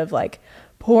instead of like,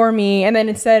 poor me. And then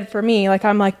instead for me, like,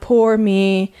 I'm like, poor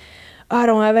me. I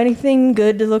don't have anything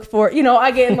good to look for. You know,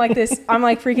 I get in like this, I'm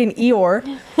like freaking Eeyore.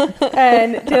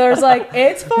 And Taylor's like,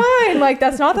 it's fine. Like,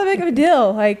 that's not that big of a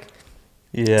deal. Like,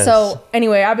 yes. So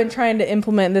anyway, I've been trying to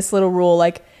implement this little rule.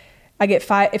 Like, I get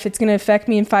if it's going to affect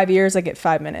me in 5 years, I get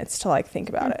 5 minutes to like think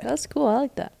about it. That's cool. I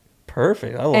like that.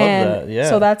 Perfect. I love that. Yeah.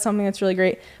 So that's something that's really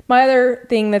great. My other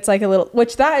thing that's like a little,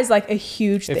 which that is like a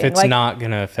huge thing. If it's like, not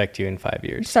going to affect you in 5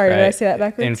 years. Sorry, right? Did I say that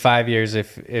backwards? In 5 years,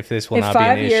 if this will in not be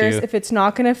an 5 years, issue. if it's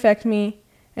not going to affect me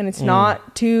and it's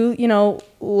not too, you know,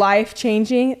 life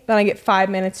changing, then I get 5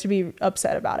 minutes to be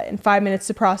upset about it and 5 minutes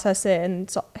to process it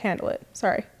and handle it.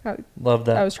 Sorry. Love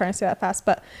that. I was trying to say that fast,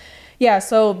 but yeah,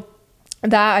 so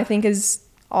that I think is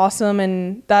awesome,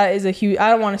 and that is a huge, I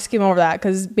don't want to skim over that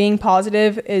because being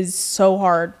positive is so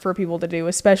hard for people to do,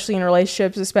 especially in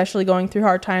relationships, especially going through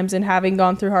hard times and having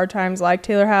gone through hard times like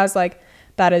Taylor has. Like,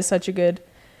 that is such a good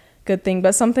thing.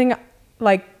 But something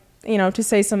like, you know, to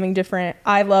say something different,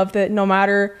 I love that no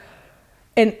matter,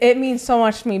 and it means so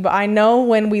much to me, but I know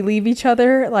when we leave each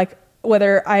other, like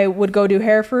whether I would go do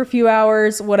hair for a few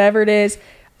hours, whatever it is,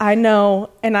 I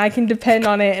know, and I can depend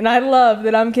on it. And I love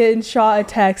that I'm getting shot a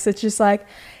text that's just like,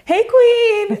 hey,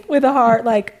 Queen, with a heart,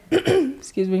 like,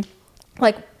 excuse me,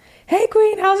 like, hey,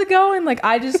 Queen, how's it going? Like,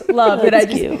 I just love that. I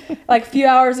just, cute. like, a few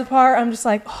hours apart, I'm just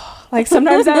like, oh, like,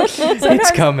 sometimes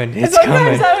it's coming. It's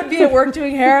sometimes coming. I would be at work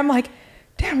doing hair. I'm like,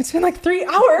 damn, it's been like 3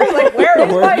 hours. Like, where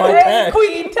is my hey,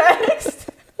 Queen text?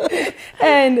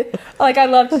 And like, I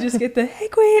love to just get the hey,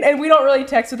 Queen. And we don't really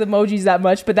text with emojis that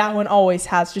much, but that one always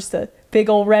has just a big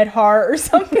old red heart or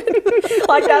something.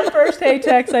 Like that first hey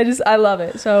text, I love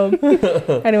it. So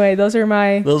anyway, those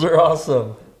are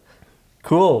awesome.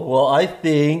 Cool. Well, I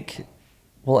think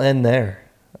we'll end there.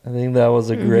 I think that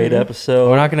was a great episode.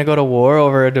 We're not going to go to war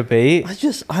over a debate.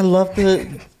 I love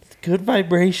the good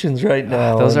vibrations right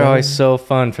now. Those are always so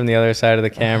fun from the other side of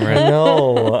the camera.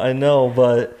 I know,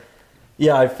 but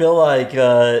yeah, I feel like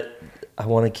I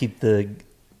want to keep the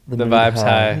vibes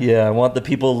high. Yeah, I want the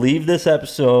people to leave this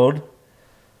episode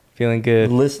feeling good.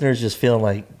 The listeners just feeling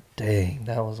like, dang,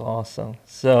 that was awesome.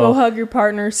 So go hug your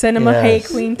partner, send them a hey,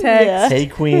 Queen text. Yeah. Hey,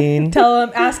 Queen. Tell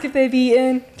them, ask if they've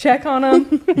eaten, check on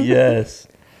them. Yes.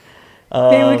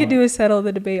 Maybe we could do a settle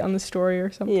the debate on the story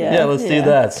or something. Yeah, let's do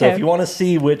that. So if you want to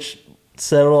see which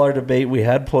settle our debate we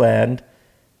had planned,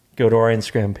 go to our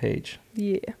Instagram page.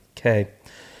 Yeah. Okay.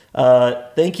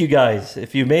 Thank you guys.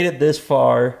 If you made it this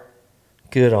far,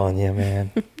 good on you,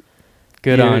 man.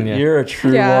 Good on you. You're a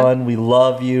true one. We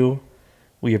love you.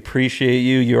 We appreciate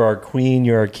you. You're our queen.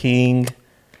 You're our king.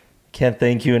 Can't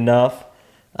thank you enough.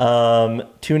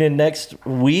 Tune in next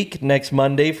week, next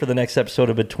Monday, for the next episode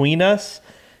of Between Us.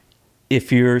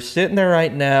 If you're sitting there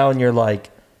right now and you're like,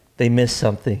 they missed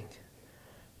something,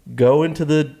 go into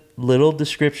the little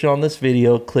description on this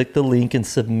video, click the link, and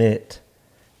submit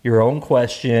your own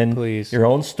question, please, your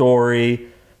own story.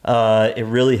 It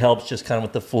really helps just kind of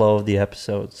with the flow of the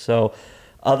episode. So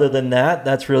other than that,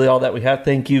 that's really all that we have.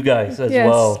 Thank you guys as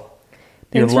well.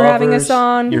 Thanks your for lovers, having us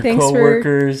on. Your Thanks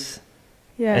coworkers,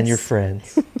 and your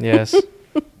friends. Yes.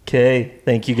 Okay.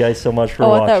 Thank you guys so much for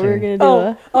watching. I thought we were going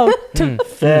to do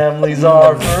Families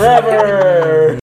are forever.